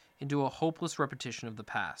back into a hopeless repetition of the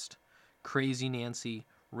past. Crazy Nancy,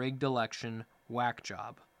 rigged election, whack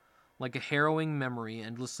job. Like a harrowing memory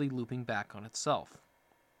endlessly looping back on itself.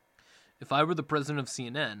 If I were the president of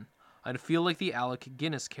CNN, I'd feel like the Alec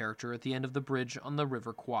Guinness character at the end of the bridge on the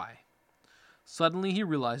River Kwai. Suddenly he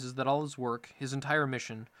realizes that all his work, his entire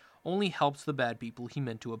mission, only helps the bad people he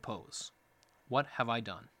meant to oppose. What have I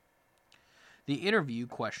done? The interview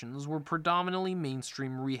questions were predominantly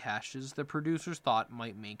mainstream rehashes that producers thought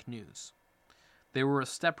might make news. They were a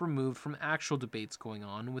step removed from actual debates going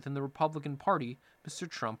on within the Republican Party Mr.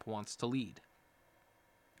 Trump wants to lead.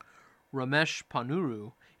 Ramesh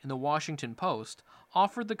Ponnuru in the Washington Post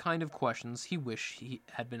offered the kind of questions he wished he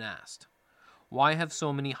had been asked. Why have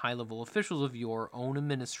so many high-level officials of your own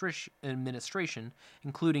administration,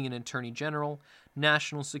 including an attorney general,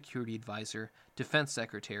 national security advisor, defense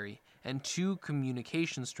secretary, and 2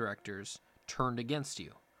 communications directors, turned against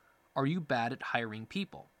you? Are you bad at hiring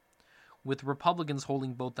people? With Republicans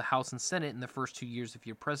holding both the House and Senate in the first 2 years of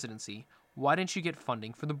your presidency, why didn't you get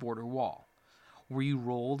funding for the border wall? Were you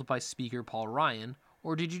rolled by Speaker Paul Ryan,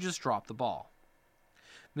 or did you just drop the ball?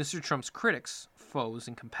 Mr. Trump's critics, foes,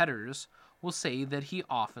 and competitors will say that he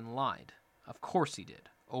often lied. Of course he did,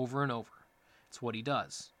 over and over. It's what he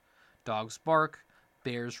does. Dogs bark,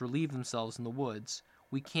 bears relieve themselves in the woods.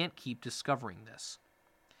 We can't keep discovering this.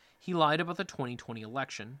 He lied about the 2020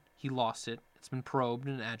 election. He lost it. It's been probed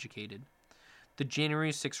and adjudicated. The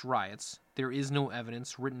January 6 riots, there is no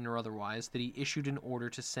evidence, written or otherwise, that he issued an order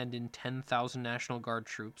to send in 10,000 National Guard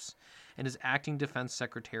troops, and his acting defense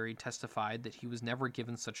secretary testified that he was never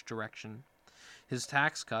given such direction. His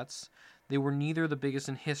tax cuts, they were neither the biggest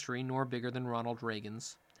in history nor bigger than Ronald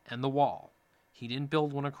Reagan's. And the wall. He didn't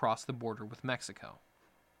build one across the border with Mexico.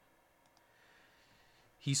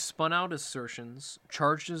 He spun out assertions,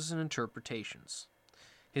 charges, and interpretations.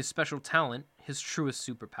 His special talent, his truest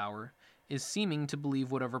superpower, is seeming to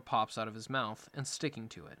believe whatever pops out of his mouth and sticking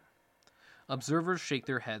to it. Observers shake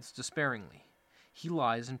their heads despairingly. He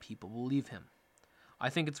lies and people believe him. I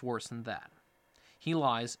think it's worse than that. He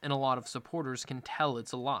lies, and a lot of supporters can tell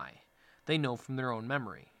it's a lie. They know from their own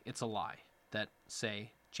memory it's a lie. That,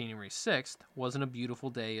 say, January 6th wasn't a beautiful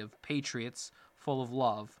day of patriots full of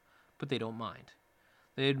love, but they don't mind.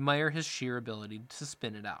 They admire his sheer ability to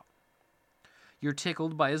spin it out. You're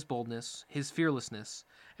tickled by his boldness, his fearlessness,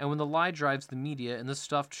 and when the lie drives the media and the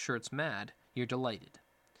stuffed shirts mad, you're delighted.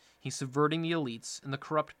 He's subverting the elites and the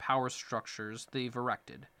corrupt power structures they've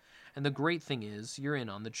erected. And the great thing is, you're in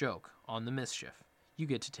on the joke, on the mischief. You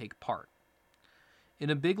get to take part. In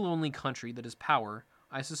a big lonely country that has power,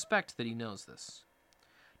 I suspect that he knows this.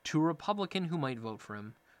 To a Republican who might vote for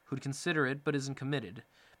him, who'd consider it but isn't committed,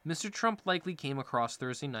 Mr. Trump likely came across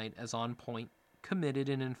Thursday night as on point, committed,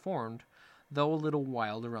 and informed, though a little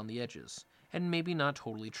wild around the edges, and maybe not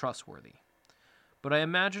totally trustworthy. But I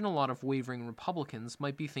imagine a lot of wavering Republicans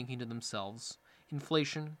might be thinking to themselves,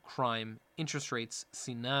 inflation, crime, interest rates,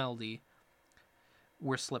 senility,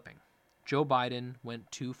 we're slipping. Joe Biden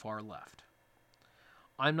went too far left.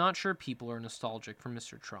 I'm not sure people are nostalgic for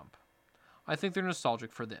Mr. Trump. I think they're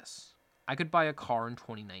nostalgic for this. I could buy a car in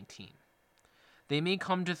 2019. They may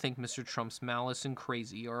come to think Mr. Trump's malice and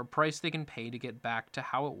crazy are a price they can pay to get back to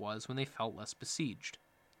how it was when they felt less besieged.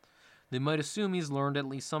 They might assume he's learned at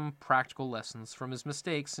least some practical lessons from his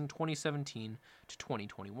mistakes in 2017 to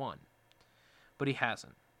 2021. But he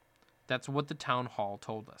hasn't. That's what the town hall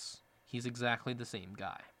told us. He's exactly the same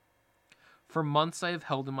guy. For months I have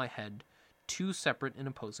held in my head 2 separate and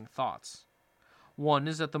opposing thoughts. One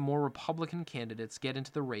is that the more Republican candidates get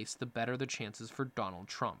into the race, the better the chances for Donald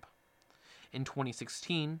Trump. In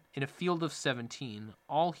 2016, in a field of 17,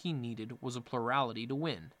 all he needed was a plurality to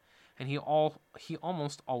win, and he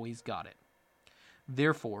almost always got it.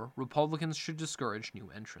 Therefore, Republicans should discourage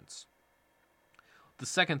new entrants. The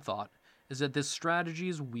second thought is that this strategy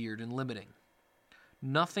is weird and limiting.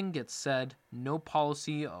 Nothing gets said, no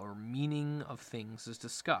policy or meaning of things is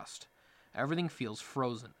discussed. Everything feels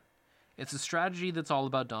frozen. It's a strategy that's all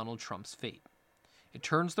about Donald Trump's fate. It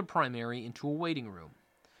turns the primary into a waiting room.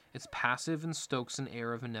 It's passive and stokes an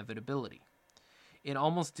air of inevitability. It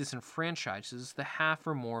almost disenfranchises the half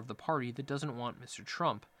or more of the party that doesn't want Mr.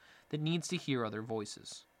 Trump, that needs to hear other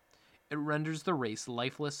voices. It renders the race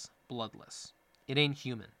lifeless, bloodless. It ain't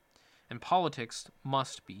human. And politics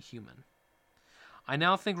must be human. I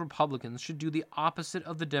now think Republicans should do the opposite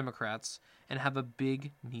of the Democrats and have a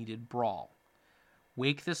big, needed brawl.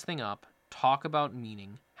 Wake this thing up, talk about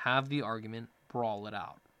meaning, have the argument, brawl it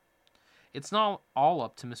out. It's not all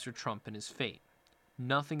up to Mr. Trump and his fate.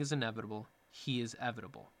 Nothing is inevitable. He is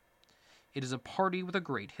evitable. It is a party with a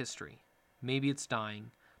great history. Maybe it's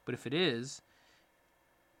dying, but if it is,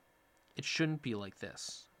 it shouldn't be like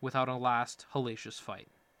this, without a last hellacious fight.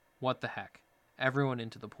 What the heck? Everyone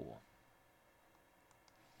into the pool.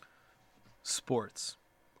 Sports.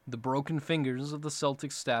 The broken fingers of the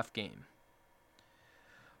Celtics staff game.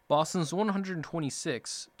 Boston's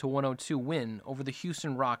 126-102 win over the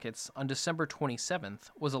Houston Rockets on December 27th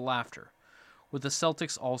was a laughter, with the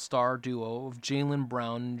Celtics all-star duo of Jaylen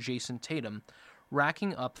Brown and Jason Tatum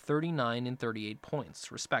racking up 39 and 38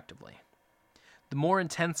 points, respectively. The more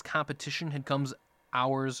intense competition had come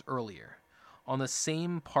hours earlier, on the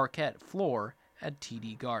same parquet floor at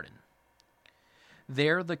TD Garden.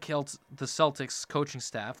 There, the Celtics coaching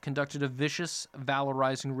staff conducted a vicious,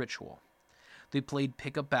 valorizing ritual. They played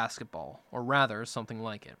pickup basketball, or rather, something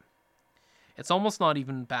like it. It's almost not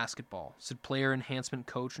even basketball, said player enhancement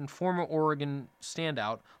coach and former Oregon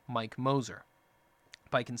standout Mike Moser.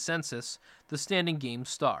 By consensus, the standing game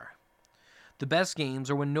star. The best games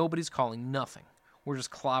are when nobody's calling nothing. We're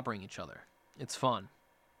just clobbering each other. It's fun.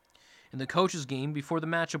 In the coach's game before the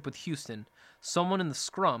matchup with Houston, someone in the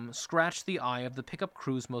scrum scratched the eye of the pickup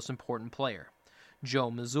crew's most important player,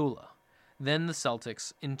 Joe Mazzulla, then the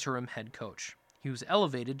Celtics' interim head coach. He was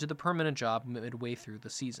elevated to the permanent job midway through the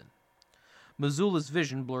season. Mazzulla's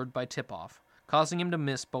vision blurred by tip-off, causing him to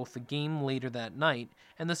miss both the game later that night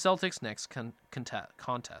and the Celtics' next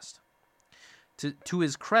contest. To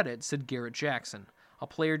his credit, said Garrett Jackson, a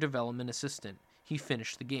player development assistant, he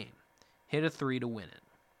finished the game, hit a three to win it.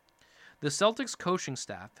 The Celtics coaching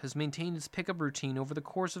staff has maintained its pickup routine over the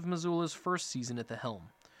course of Mazzulla's first season at the helm,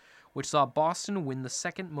 which saw Boston win the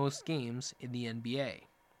second most games in the NBA.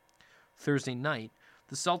 Thursday night,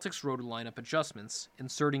 the Celtics wrote lineup adjustments,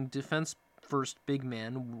 inserting defense-first big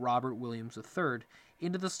man Robert Williams III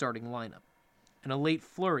into the starting lineup, and a late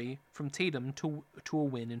flurry from Tatum to a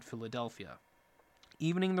win in Philadelphia,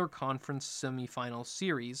 evening their conference semifinal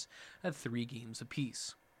series at 3 games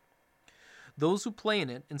apiece. Those who play in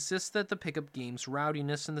it insist that the pickup game's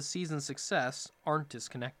rowdiness and the season's success aren't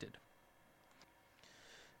disconnected.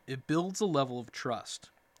 It builds a level of trust.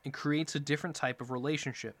 It creates a different type of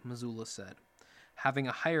relationship, Mazzulla said. Having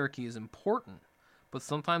a hierarchy is important, but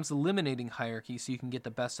sometimes eliminating hierarchy so you can get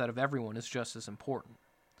the best out of everyone is just as important.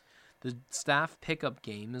 The staff pickup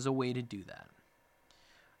game is a way to do that.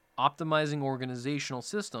 Optimizing organizational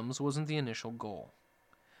systems wasn't the initial goal.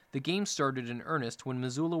 The game started in earnest when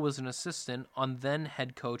Mazzulla was an assistant on then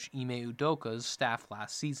head coach Ime Udoka's staff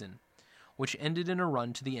last season, which ended in a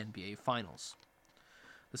run to the NBA Finals.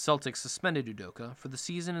 The Celtics suspended Udoka for the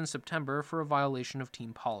season in September for a violation of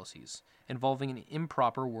team policies involving an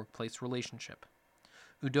improper workplace relationship.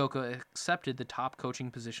 Udoka accepted the top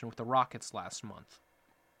coaching position with the Rockets last month.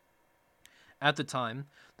 At the time,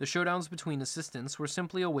 the showdowns between assistants were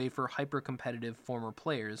simply a way for hyper-competitive former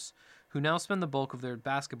players, who now spend the bulk of their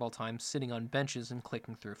basketball time sitting on benches and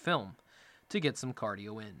clicking through film, to get some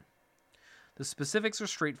cardio in. The specifics are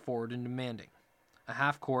straightforward and demanding. A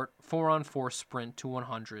half-court, 4-on-4 sprint to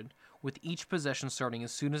 100, with each possession starting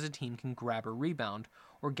as soon as a team can grab a rebound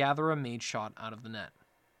or gather a made shot out of the net.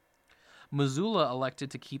 Mazzulla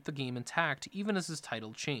elected to keep the game intact even as his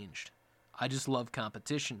title changed. I just love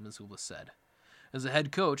competition, Mazzulla said. As a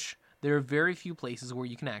head coach, there are very few places where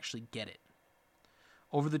you can actually get it.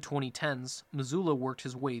 Over the 2010s, Mazzulla worked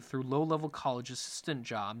his way through low-level college assistant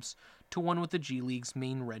jobs to one with the G League's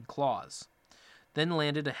Maine Red Claws, then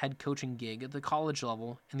landed a head coaching gig at the college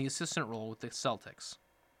level and the assistant role with the Celtics.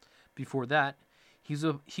 Before that,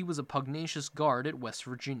 he was a pugnacious guard at West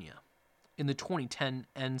Virginia. In the 2010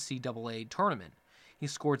 NCAA tournament, he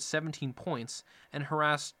scored 17 points and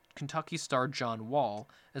harassed Kentucky star John Wall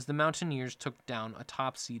as the Mountaineers took down a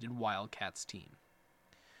top-seeded Wildcats team.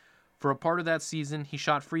 For a part of that season, he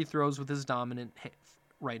shot free throws with his dominant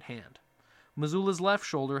right hand. Mazzulla's left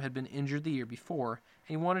shoulder had been injured the year before, and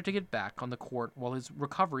he wanted to get back on the court while his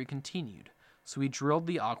recovery continued, so he drilled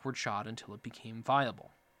the awkward shot until it became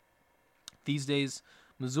viable. These days,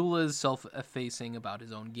 Mazzulla is self-effacing about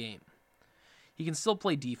his own game. He can still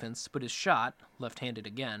play defense, but his shot, left-handed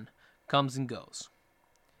again, comes and goes.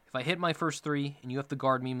 If I hit my first three and you have to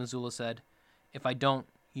guard me, Mazzulla said. If I don't,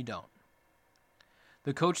 you don't.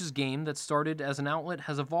 The coach's game that started as an outlet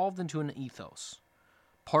has evolved into an ethos.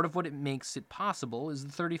 Part of what makes it possible is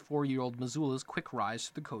the 34-year-old Mazzulla's quick rise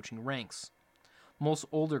to the coaching ranks. Most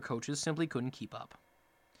older coaches simply couldn't keep up.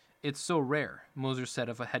 It's so rare, Moser said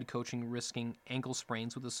of a head coaching risking ankle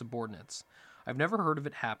sprains with his subordinates. I've never heard of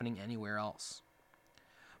it happening anywhere else.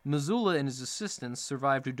 Mazzulla and his assistants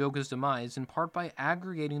survived Udoka's demise in part by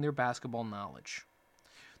aggregating their basketball knowledge.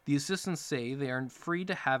 The assistants say they are free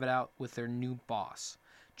to have it out with their new boss,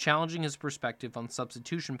 challenging his perspective on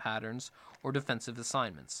substitution patterns or defensive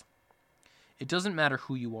assignments. It doesn't matter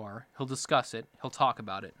who you are, he'll discuss it, he'll talk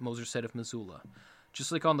about it, Moser said of Mazzulla.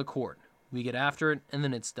 Just like on the court, we get after it and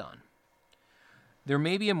then it's done. There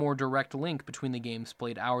may be a more direct link between the games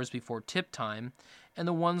played hours before tip time and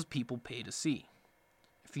the ones people pay to see.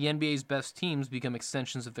 If the NBA's best teams become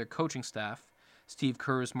extensions of their coaching staff, Steve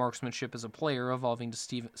Kerr's marksmanship as a player evolving to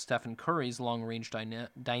Stephen Curry's long-range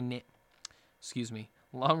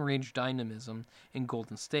dynamism in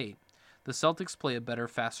Golden State, the Celtics play a better,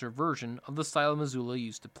 faster version of the style Mazzulla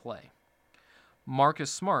used to play.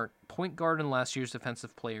 Marcus Smart, point guard and last year's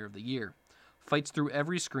Defensive Player of the Year, fights through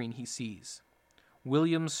every screen he sees.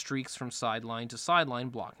 Williams streaks from sideline to sideline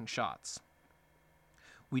blocking shots.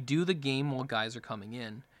 We do the game while guys are coming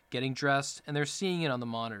in, getting dressed, and they're seeing it on the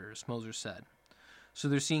monitors, Moser said. So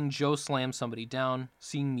they're seeing Joe slam somebody down,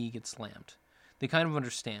 seeing me get slammed. They kind of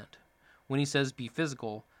understand. When he says be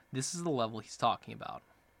physical, this is the level he's talking about.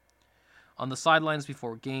 On the sidelines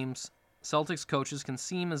before games, Celtics coaches can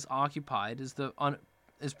seem as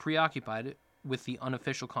preoccupied with the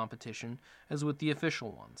unofficial competition as with the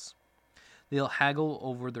official ones. They'll haggle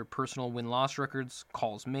over their personal win-loss records,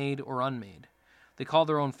 calls made or unmade. They call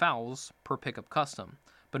their own fouls per pickup custom,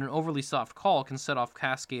 but an overly soft call can set off a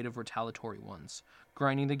cascade of retaliatory ones,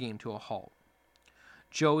 grinding the game to a halt.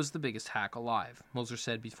 Joe is the biggest hack alive, Moser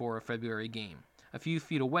said before a February game. A few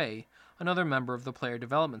feet away, another member of the player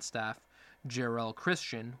development staff, Jarrell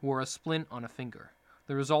Christian, wore a splint on a finger,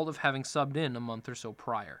 the result of having subbed in a month or so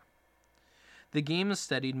prior. The game has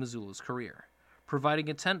steadied Mazzulla's career, providing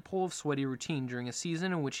a tentpole of sweaty routine during a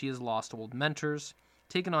season in which he has lost old mentors,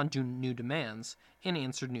 taken on new demands, and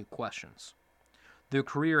answered new questions. Their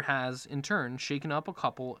career has, in turn, shaken up a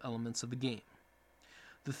couple elements of the game.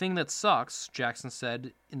 The thing that sucks, Jackson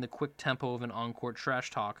said in the quick tempo of an on-court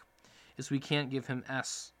trash talk, is we can't give him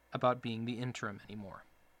S about being the interim anymore.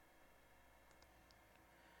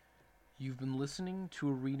 You've been listening to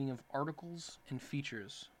a reading of articles and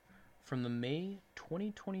features from the May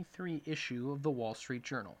 2023 issue of the Wall Street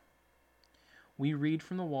Journal. We read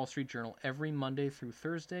from the Wall Street Journal every Monday through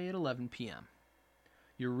Thursday at 11 p.m.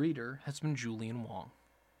 Your reader has been Julian Wong.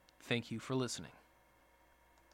 Thank you for listening.